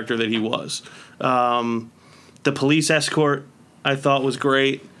that character that he was. The police escort, I thought was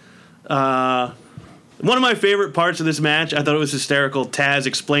great. One of my favorite parts of this match, I thought it was hysterical, Taz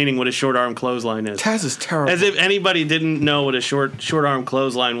explaining what a short arm clothesline is. Taz is terrible. As if anybody didn't know what a short arm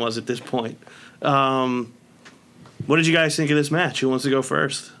clothesline was at this point. What did you guys think of this match? Who wants to go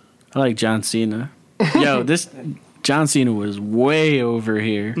first? I like John Cena. Yo, this John Cena was way over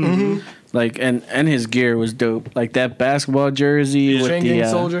here. Mm-hmm. Like, and his gear was dope. Like that basketball jersey with Chain the Gang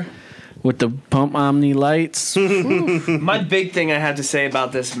Soldier. with the pump omni lights. My big thing I had to say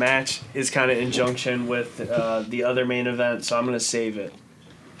about this match is kind of in junction with the other main event, so I'm going to save it.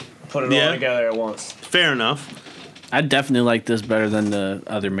 Put it Yeah. all together at once. Fair enough. I definitely like this better than the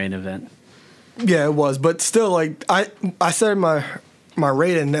other main event. Yeah, it was, but still, like I said in my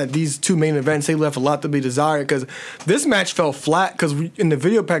rating that these two main events they left a lot to be desired because this match fell flat because in the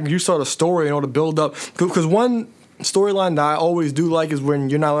video package you saw the story and all the build up because one storyline that I always do like is when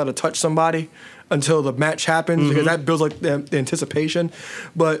you're not allowed to touch somebody until the match happens because that builds like the anticipation,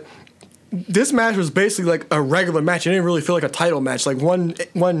 but this match was basically like a regular match. It didn't really feel like a title match. Like one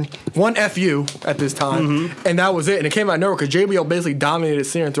FU at this time, and that was it. And it came out of nowhere because JBL basically dominated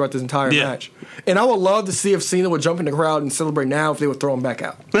Cena throughout this entire Yeah. match. And I would love to see if Cena would jump in the crowd and celebrate now if they would throw him back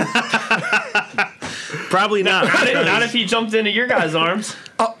out. Probably not. Not if he jumped into your guys' arms.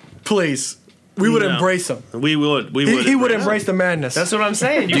 Please, we would No. embrace him. We would. He would embrace the madness. That's what I'm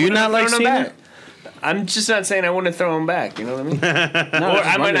saying. Do you wouldn't not have like thrown him Cena? back. I'm just not saying I wouldn't throw him back. You know what I mean? No, Or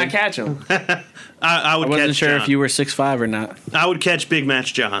I might not catch him. I would I wasn't catch sure John. if you were 6'5" or not. I would catch Big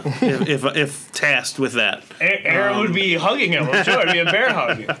Match John if tasked with that. Aaron would be hugging him. I'm sure it'd be a bear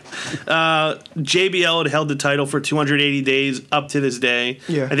hug. JBL had held the title for 280 days up to this day.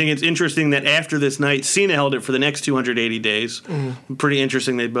 Yeah. I think it's interesting that after this night, Cena held it for the next 280 days. Pretty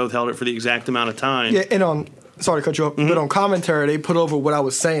interesting they both held it for the exact amount of time. Yeah, and sorry to cut you off, but on commentary they put over what I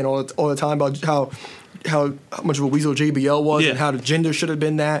was saying all the time about how much of a weasel JBL was Yeah. and how the gender should have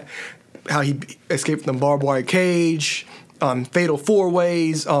been that, how he escaped from the barbed wire cage, fatal four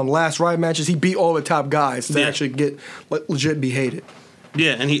ways, last ride matches. He beat all the top guys to Yeah. actually get legit be hated.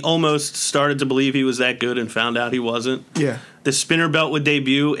 Yeah, and he almost started to believe he was that good and found out he wasn't. Yeah, The spinner belt would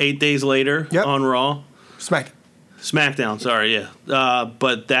debut 8 days later Yep. on Raw. smack. SmackDown, sorry, yeah.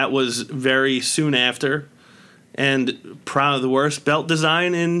 But that was very soon after. And probably the worst belt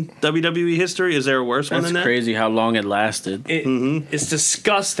design in WWE history. Is there a worse one That's than that? crazy how long it lasted. It's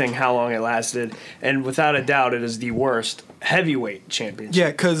disgusting how long it lasted, and without a doubt, it is the worst heavyweight championship Yeah,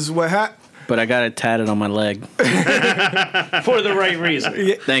 because what happened. But I got it tatted on my leg. for the right reason.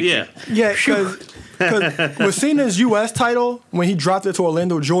 Thank Yeah. you. Yeah, because with Cena's U.S. title, when he dropped it to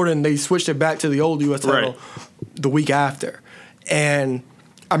Orlando Jordan, they switched it back to the old U.S. title Right. the week after. And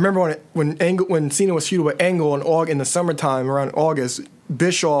I remember when Cena was feuding with Angle in the summertime around August,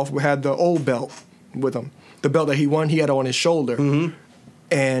 Bischoff had the old belt with him, the belt that he won. He had on his shoulder,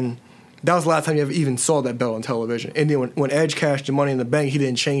 and that was the last time you ever even saw that belt on television. And then when Edge cashed the Money in the Bank, he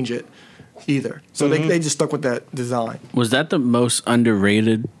didn't change it either. So they just stuck with that design. Was that the most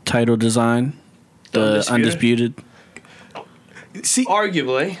underrated title design? The Undisputed? See,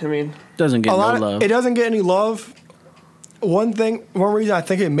 Arguably, I mean, Doesn't get a no lot love. it doesn't get any love. One reason I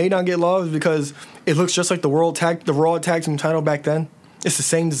think it may not get love is because it looks just like the Raw Tag Team title back then. It's the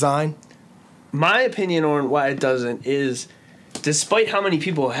same design. my opinion on why it doesn't is, despite how many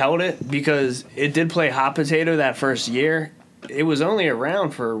people held it, because it did play hot potato that first year, it was only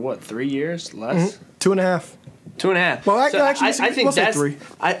around for, 3 years? Less? 2.5. 2.5. Well, So actually, I think we'll say that's 3.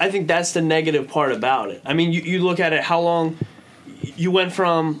 I think that's the negative part about it. I mean, you look at it, how long you went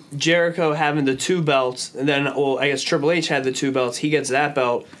from Jericho having the 2 belts, and then, I guess Triple H had the 2 belts. He gets that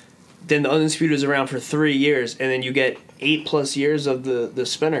belt. Then the Undisputed is around for 3 years, and then you get 8+ years of the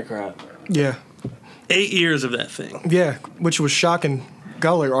spinner crap. Yeah. 8 years of that thing. Yeah, which was shocking.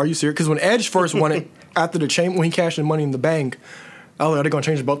 God, like, are you serious? Because when Edge first won it after the chain, when he cashed in Money in the Bank, I was like, are they going to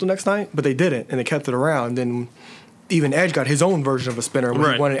change the belt the next night? But they didn't, and they kept it around. Then even Edge got his own version of a spinner when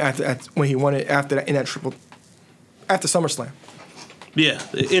Right. he won it when he won it after that in that triple after SummerSlam. Yeah,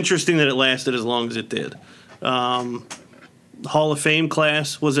 interesting that it lasted as long as it did. Hall of Fame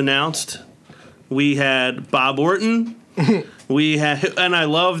class was announced. We had Bob Orton. We had, and I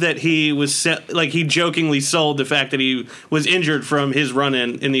love that he was he jokingly sold the fact that he was injured from his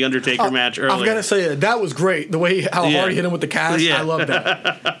run-in in the Undertaker match earlier. I was gonna say that was great. The way how Yeah. hard he hit him with the cast, Yeah. I love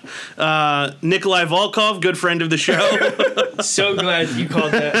that. Nikolai Volkov, good friend of the show. So glad you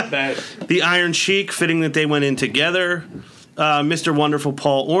called that. The Iron Sheik, fitting that they went in together. Mr. Wonderful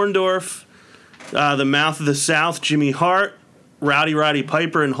Paul Orndorff. The Mouth of the South, Jimmy Hart. Roddy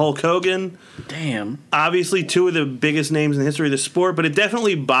Piper and Hulk Hogan. Damn. Obviously, two of the biggest names in the history of the sport, but it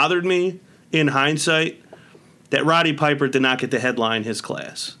definitely bothered me in hindsight that Roddy Piper did not get to headline his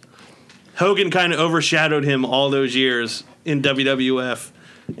class. Hogan kind of overshadowed him all those years in WWF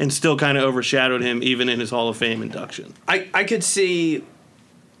and still kind of overshadowed him even in his Hall of Fame induction. I could see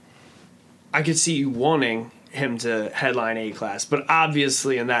you wanting him to headline A class, but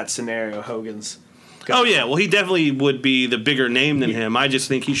obviously in that scenario, Hogan's. Oh, yeah. Well, he definitely would be the bigger name than him. I just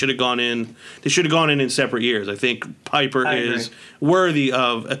think he should have gone in. They should have gone in separate years. I think Piper I agree. is worthy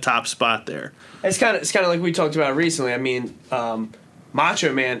of a top spot there. It's kind of like we talked about recently. I mean,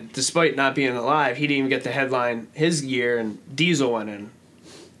 Macho Man, despite not being alive, he didn't even get to headline his year, and Diesel went in.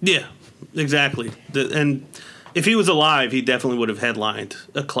 Yeah, exactly. And if he was alive, he definitely would have headlined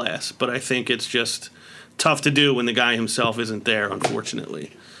a class. But I think it's just tough to do when the guy himself isn't there,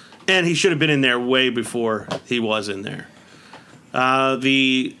 unfortunately. And he should have been in there way before he was in there.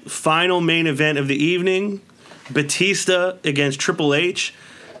 The final main event of the evening, Batista against Triple H.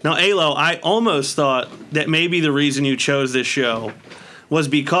 Now, Alo, I almost thought that maybe the reason you chose this show was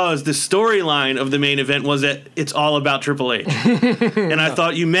because the storyline of the main event was that it's all about Triple H. And I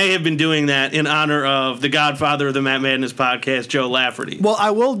thought you may have been doing that in honor of the godfather of the Matt Madness podcast, Joe Lafferty. Well,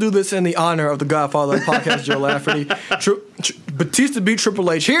 I will do this in the honor of the Godfather of the podcast, Joe Lafferty. Batista beat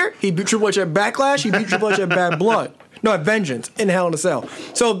Triple H here. He beat Triple H at Backlash. He beat Triple H at Bad Blood. No, at Vengeance in Hell in a Cell.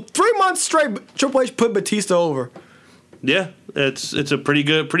 So 3 months straight, Triple H put Batista over. Yeah, it's a pretty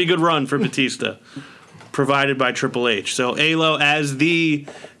good run for Batista, provided by Triple H. So, Alo, as the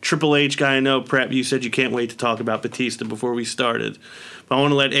Triple H guy, I know, Prep, you said you can't wait to talk about Batista before we started. But I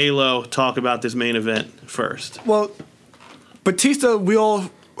want to let Alo talk about this main event first. Well, Batista, we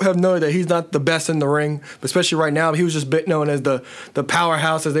all have known that he's not the best in the ring, especially right now. He was just known as the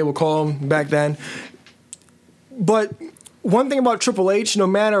powerhouse, as they would call him back then. But one thing about Triple H, no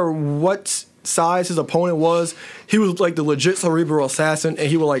matter what size his opponent was, he was like the legit cerebral assassin, and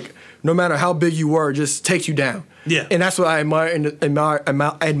he would, like, no matter how big you were, just take you down. Yeah. And that's what I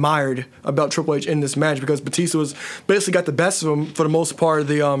admired about Triple H in this match, because Batista was basically got the best of him for the most part of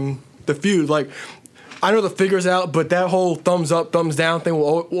the feud. Like, I know the figure's out, but that whole thumbs up, thumbs down thing, I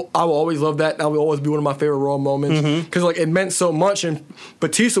will always love that. That will always be one of my favorite Raw moments, because like it meant so much, and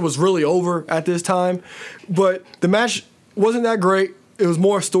Batista was really over at this time. But the match wasn't that great. It was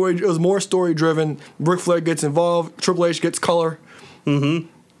more story. It was more story driven. Ric Flair gets involved. Triple H gets color,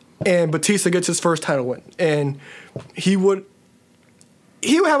 and Batista gets his first title win. And he would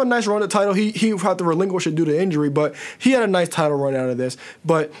have a nice run at the title. He would have to relinquish it due to injury, but he had a nice title run out of this.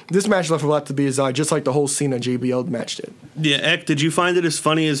 But this match left a lot to be desired, just like the whole Cena JBL match did. Yeah, Eck, did you find it as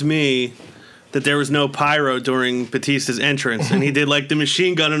funny as me that there was no pyro during Batista's entrance, and he did like the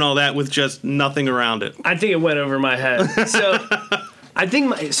machine gun and all that with just nothing around it? I think it went over my head. So I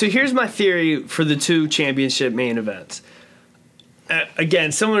think so here's my theory for the two championship main events.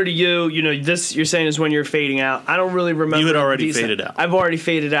 Again, similar to you know, this you're saying is when you're fading out. I don't really remember. You had already Batista. faded out. I've already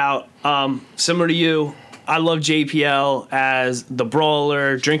faded out. Similar to you, I love JPL as the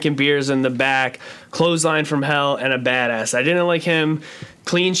brawler, drinking beers in the back, clothesline from hell, and a badass. I didn't like him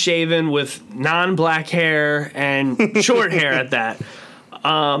clean shaven with non-black hair and short hair at that.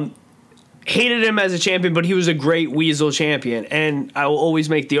 Hated him as a champion, but he was a great Weasel champion. And I will always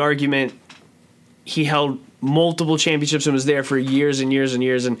make the argument he held multiple championships and was there for years and years and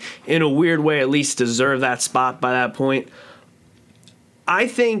years, and in a weird way at least deserved that spot by that point. I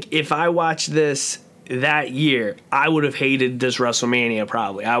think if I watched this that year, I would have hated this WrestleMania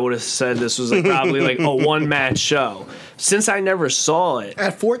probably. I would have said this was like probably like a one-match show. Since I never saw it.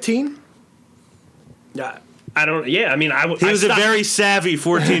 At 14? I don't. Yeah, I mean, He was a very savvy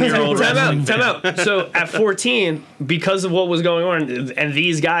 14-year-old wrestling Time fan. out. So at 14, because of what was going on and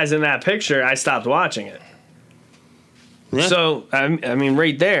these guys in that picture, I stopped watching it. Yeah. So I mean,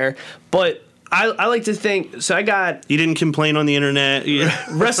 right there. But I like to think. So I got You didn't complain on the internet.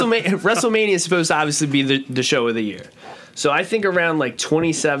 WrestleMania is supposed to obviously be the show of the year. So I think around like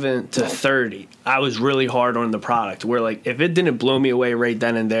 27 to 30, I was really hard on the product. Where like if it didn't blow me away right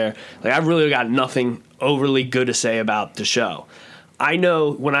then and there, like I really got nothing overly good to say about the show. I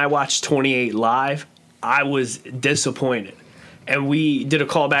know when I watched 28 live, I was disappointed. And we did a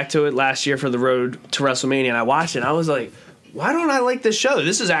callback to it last year for the Road to WrestleMania, and I watched it, and I was like, why don't I like this show?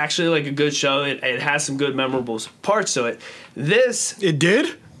 This is actually like a good show. It has some good memorable parts to it. It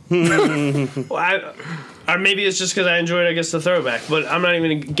did? Or maybe it's just because I enjoyed, I guess, the throwback. But I'm not even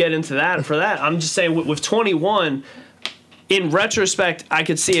going to get into that for that. I'm just saying with 21, in retrospect, I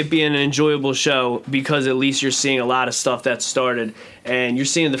could see it being an enjoyable show because at least you're seeing a lot of stuff that started. And you're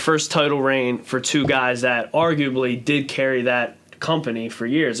seeing the first title reign for two guys that arguably did carry that company for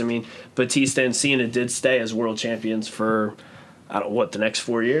years. I mean, Batista and Cena did stay as world champions for, the next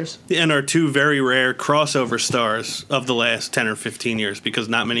 4 years? And are two very rare crossover stars of the last 10 or 15 years because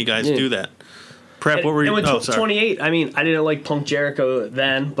not many guys do that. Prep, what were you... And with 28, I mean, I didn't like Punk Jericho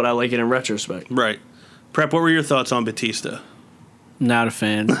then, but I like it in retrospect. Right. Prep, what were your thoughts on Batista? Not a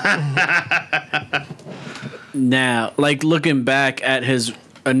fan. Now, like, looking back at his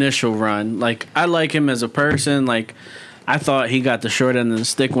initial run, like, I like him as a person. Like, I thought he got the short end of the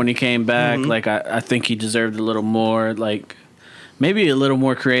stick when he came back. Mm-hmm. Like, I think he deserved a little more, like, maybe a little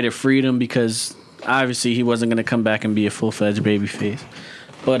more creative freedom because obviously he wasn't going to come back and be a full-fledged babyface.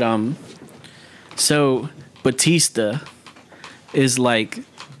 But, so Batista is like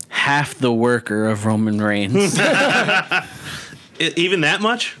half the worker of Roman Reigns. Even that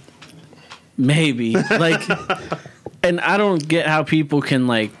much? Maybe. Like, and I don't get how people can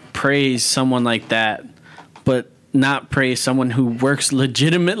like praise someone like that, but not praise someone who works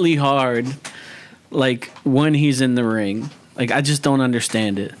legitimately hard, like when he's in the ring. Like, I just don't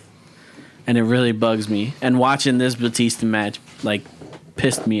understand it. And it really bugs me. And watching this Batista match, like,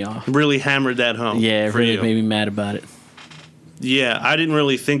 pissed me off. Really hammered that home. Yeah, it really made me mad about it. Yeah, I didn't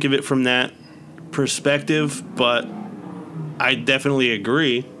really think of it from that perspective, but I definitely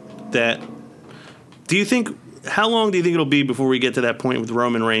agree that... How long do you think it'll be before we get to that point with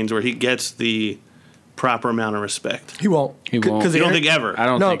Roman Reigns where he gets the proper amount of respect? He won't. He won't. You don't think ever? I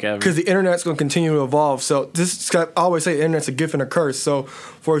don't think ever. Because the internet's going to continue to evolve. So I always say the internet's a gift and a curse. So,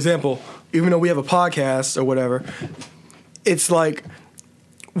 for example, even though we have a podcast or whatever, it's like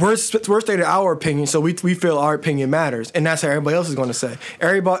we're stating our opinion, so we feel our opinion matters, and that's how everybody else is going to say.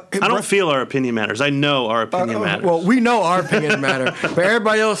 I don't feel our opinion matters. I know our opinion matters. Well, we know our opinion matter, but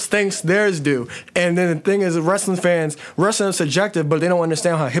everybody else thinks theirs do. And then the thing is, wrestling is subjective, but they don't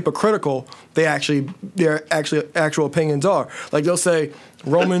understand how hypocritical their actual opinions are. Like they'll say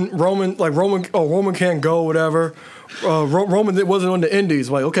Roman can't go, whatever. Roman wasn't on the Indies.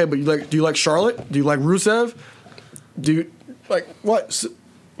 Like, okay, but do you like Charlotte? Do you like Rusev? Do you like what?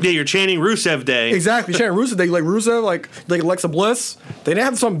 Yeah, you're chanting Rusev Day. Exactly, chanting Rusev Day. You like Rusev, like Alexa Bliss. They didn't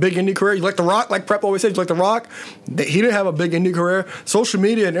have some big indie career. You like The Rock, like Prep always says, you like The Rock. He didn't have a big indie career. Social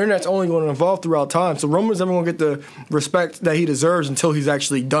media and internet's only going to evolve throughout time. So Roman's never going to get the respect that he deserves until he's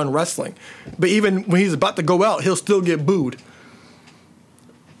actually done wrestling. But even when he's about to go out, he'll still get booed.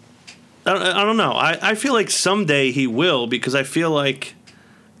 I don't know. I feel like someday he will because I feel like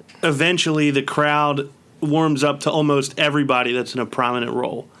eventually the crowd warms up to almost everybody that's in a prominent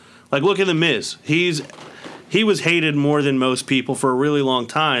role. Like, look at The Miz. He was hated more than most people for a really long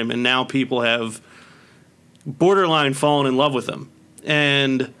time, and now people have borderline fallen in love with him.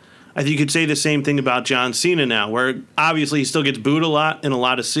 And I think you could say the same thing about John Cena now, where obviously he still gets booed a lot in a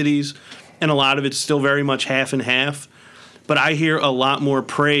lot of cities, and a lot of it's still very much half and half. But I hear a lot more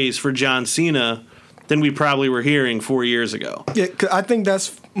praise for John Cena than we probably were hearing 4 years ago. Yeah, 'cause I think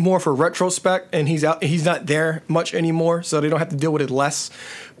that's more for retrospect, and he's not there much anymore, so they don't have to deal with it less.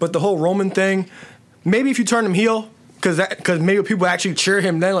 But the whole Roman thing, maybe if you turn him heel, because maybe people actually cheer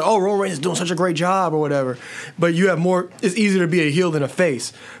him then, like, oh, Roman Reigns is doing such a great job or whatever. But you have more. It's easier to be a heel than a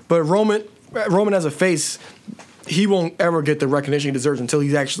face. But Roman as a face, he won't ever get the recognition he deserves until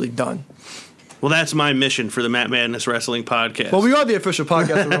he's actually done. Well, that's my mission for the Matt Madness Wrestling Podcast. Well, we are the official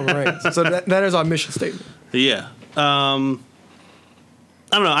podcast of Roman Reigns, so that is our mission statement. Yeah. I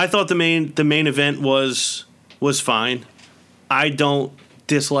don't know. I thought the main event was fine. I don't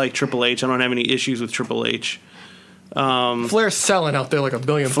dislike Triple H. I don't have any issues with Triple H. Flair's selling out there like $1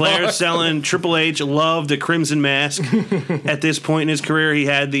 billion. Flair's selling. Triple H loved a crimson mask. At this point in his career, he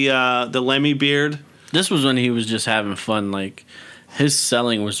had the Lemmy beard. This was when he was just having fun, like. His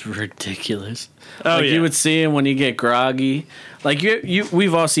selling was ridiculous. Oh, like yeah. you would see him when you get groggy. Like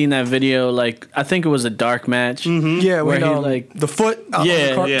we've all seen that video. Like I think it was a dark match. Yeah, Where when he, like- the foot out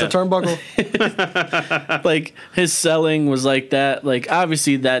Yeah, on the, yeah. the turnbuckle. Like his selling was like that. Like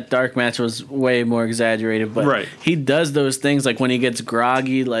obviously that dark match was way more exaggerated, but Right. he does those things like when he gets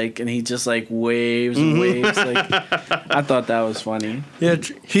groggy, like and he just like waves and waves. Like I thought that was funny. Yeah,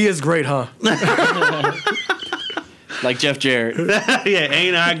 he is great, huh? Like Jeff Jarrett. Yeah,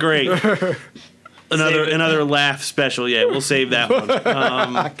 ain't I great? Another laugh special. Yeah, we'll save that one.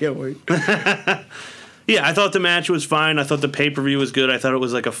 I can't wait. Yeah, I thought the match was fine. I thought the pay-per-view was good. I thought it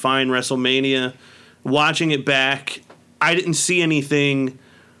was like a fine WrestleMania. Watching it back, I didn't see anything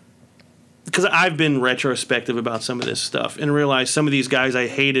because I've been retrospective about some of this stuff and realized some of these guys I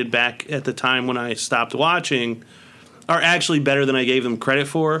hated back at the time when I stopped watching are actually better than I gave them credit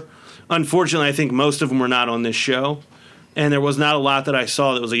for. Unfortunately, I think most of them were not on this show, and there was not a lot that I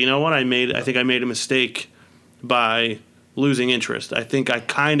saw that was like, you know what, I think I made a mistake by losing interest. I think I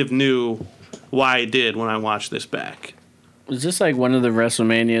kind of knew why I did when I watched this back. Was this like one of the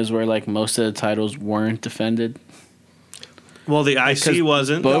WrestleManias where like most of the titles weren't defended? Well, the IC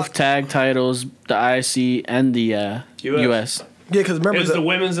wasn't. Both tag titles, the IC and the US. Yeah, because remember It was the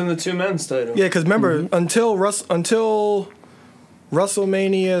women's and the two men's title. Yeah, because remember until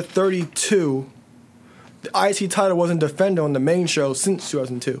WrestleMania 32, the IC title wasn't defended on the main show since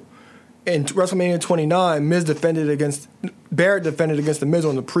 2002. In WrestleMania 29, Barrett defended against the Miz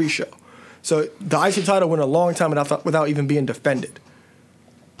on the pre-show. So the IC title went a long time without even being defended.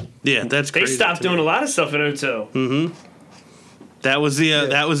 Yeah, that's They crazy. stopped doing a lot of stuff in 02. That was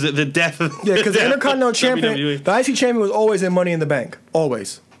the death of Yeah, because the Intercontinental Champion, WWE. the IC Champion was always in Money in the Bank,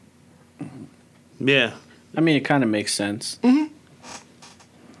 always. Yeah. I mean, it kind of makes sense.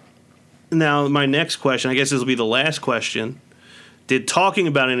 Now, my next question, I guess this will be the last question. Did talking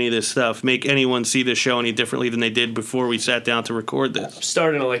about any of this stuff make anyone see this show any differently than they did before we sat down to record this?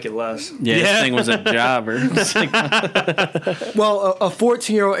 Starting to like it less. Yeah, Yeah. this thing was a jobber. It's like, Well, a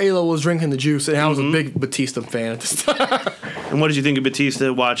 14-year-old Ayla was drinking the juice, and I was a big Batista fan at this time. And what did you think of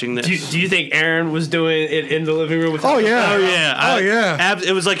Batista watching this? Do you think Aaron was doing it in the living room with? Oh, yeah. Oh yeah! Oh, yeah.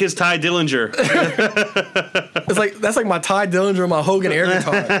 It was like his Ty Dillinger. It's like that's like my Ty Dillinger and my Hogan air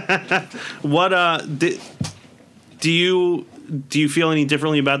guitar. What do you feel any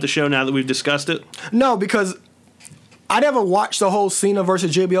differently about the show now that we've discussed it? No, because I never watched the whole Cena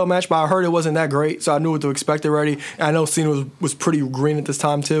versus JBL match, but I heard it wasn't that great, so I knew what to expect already. And I know Cena was pretty green at this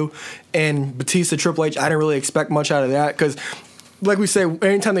time too. And Batista, Triple H, I didn't really expect much out of that because, like we say,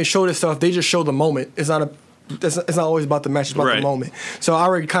 anytime they show this stuff, they just show the moment. It's not always about the match; it's about Right. the moment. So I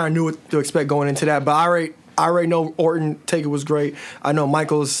already kind of knew what to expect going into that. But I already know Orton Taker was great. I know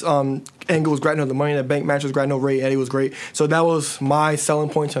Michael's angle was great. I know the Money in the Bank match was great. I know Ray Eddie was great. So that was my selling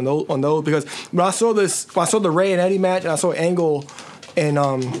points on those because when I saw the Ray and Eddie match and I saw Angle and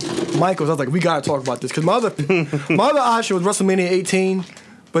Michaels, I was like, we gotta talk about this because my other option was WrestleMania 18,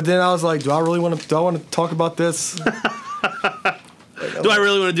 but then I was like, do I want to talk about this? Do I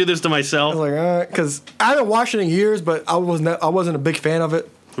really want to do this to myself? I was like, because I haven't watched it in years, but I wasn't a big fan of it.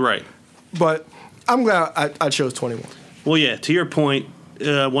 Right. But I'm glad I chose 21. Well, yeah. To your point,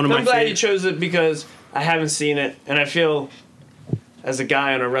 one of my I'm glad you favorite. chose it because I haven't seen it, and I feel, as a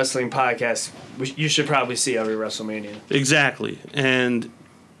guy on a wrestling podcast, you should probably see every WrestleMania. Exactly. And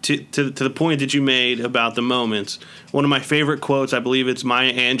to the point that you made about the moments, one of my favorite quotes, I believe it's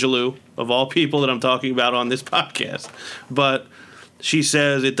Maya Angelou, of all people that I'm talking about on this podcast. But she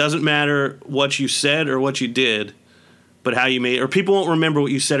says, it doesn't matter what you said or what you did, but how you made, or people won't remember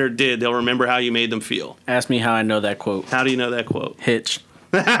what you said or did. They'll remember how you made them feel. ask me how I know that quote. How do you know that quote? Hitch.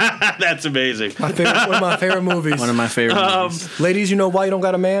 That's amazing. One of my favorite movies. One of my favorite movies. Ladies, you know why you don't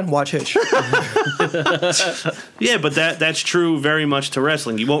got a man? Watch Hitch. Yeah, but that's true very much to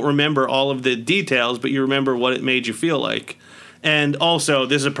wrestling. You won't remember all of the details, but you remember what it made you feel like. And also,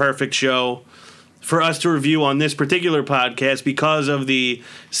 this is a perfect show for us to review on this particular podcast because of the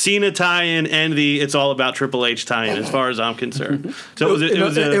Cena tie-in and the It's All About Triple H tie-in, as far as I'm concerned. So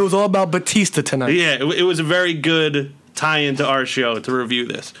It was all about Batista tonight. yeah, it was a very good tie-in to our show to review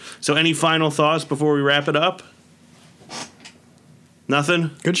this. So any final thoughts before we wrap it up?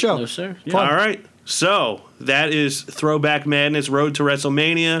 Nothing? Good show. No, sir. Yeah. All right. So that is Throwback Madness Road to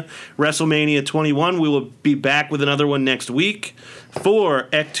WrestleMania. WrestleMania 21. We will be back with another one next week. For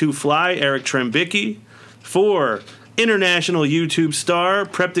Ek2 Fly, Eric Trembicki. For international YouTube star,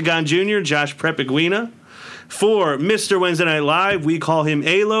 Preptagon Jr., Josh Prepiguina. For Mr. Wednesday Night Live, we call him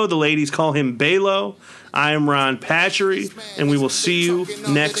Alo. The ladies call him Balo. I am Ron Patchery, and we will see you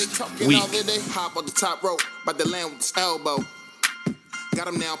next week. Hop on the top rope, by the land with his elbow. Got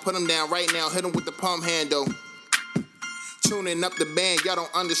him now, put him down right now, hit him with the palm handle. Tuning up the band, y'all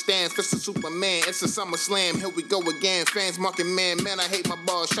don't understand. Fist of Superman, it's a SummerSlam. Here we go again. Fans marking man, I hate my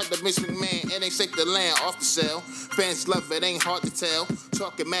balls. Shut the Vince McMahon, it ain't safe to land off the cell. Fans love it, ain't hard to tell.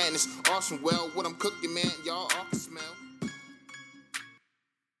 Talking madness, awesome. Well, what I'm cooking, man, y'all off the smell.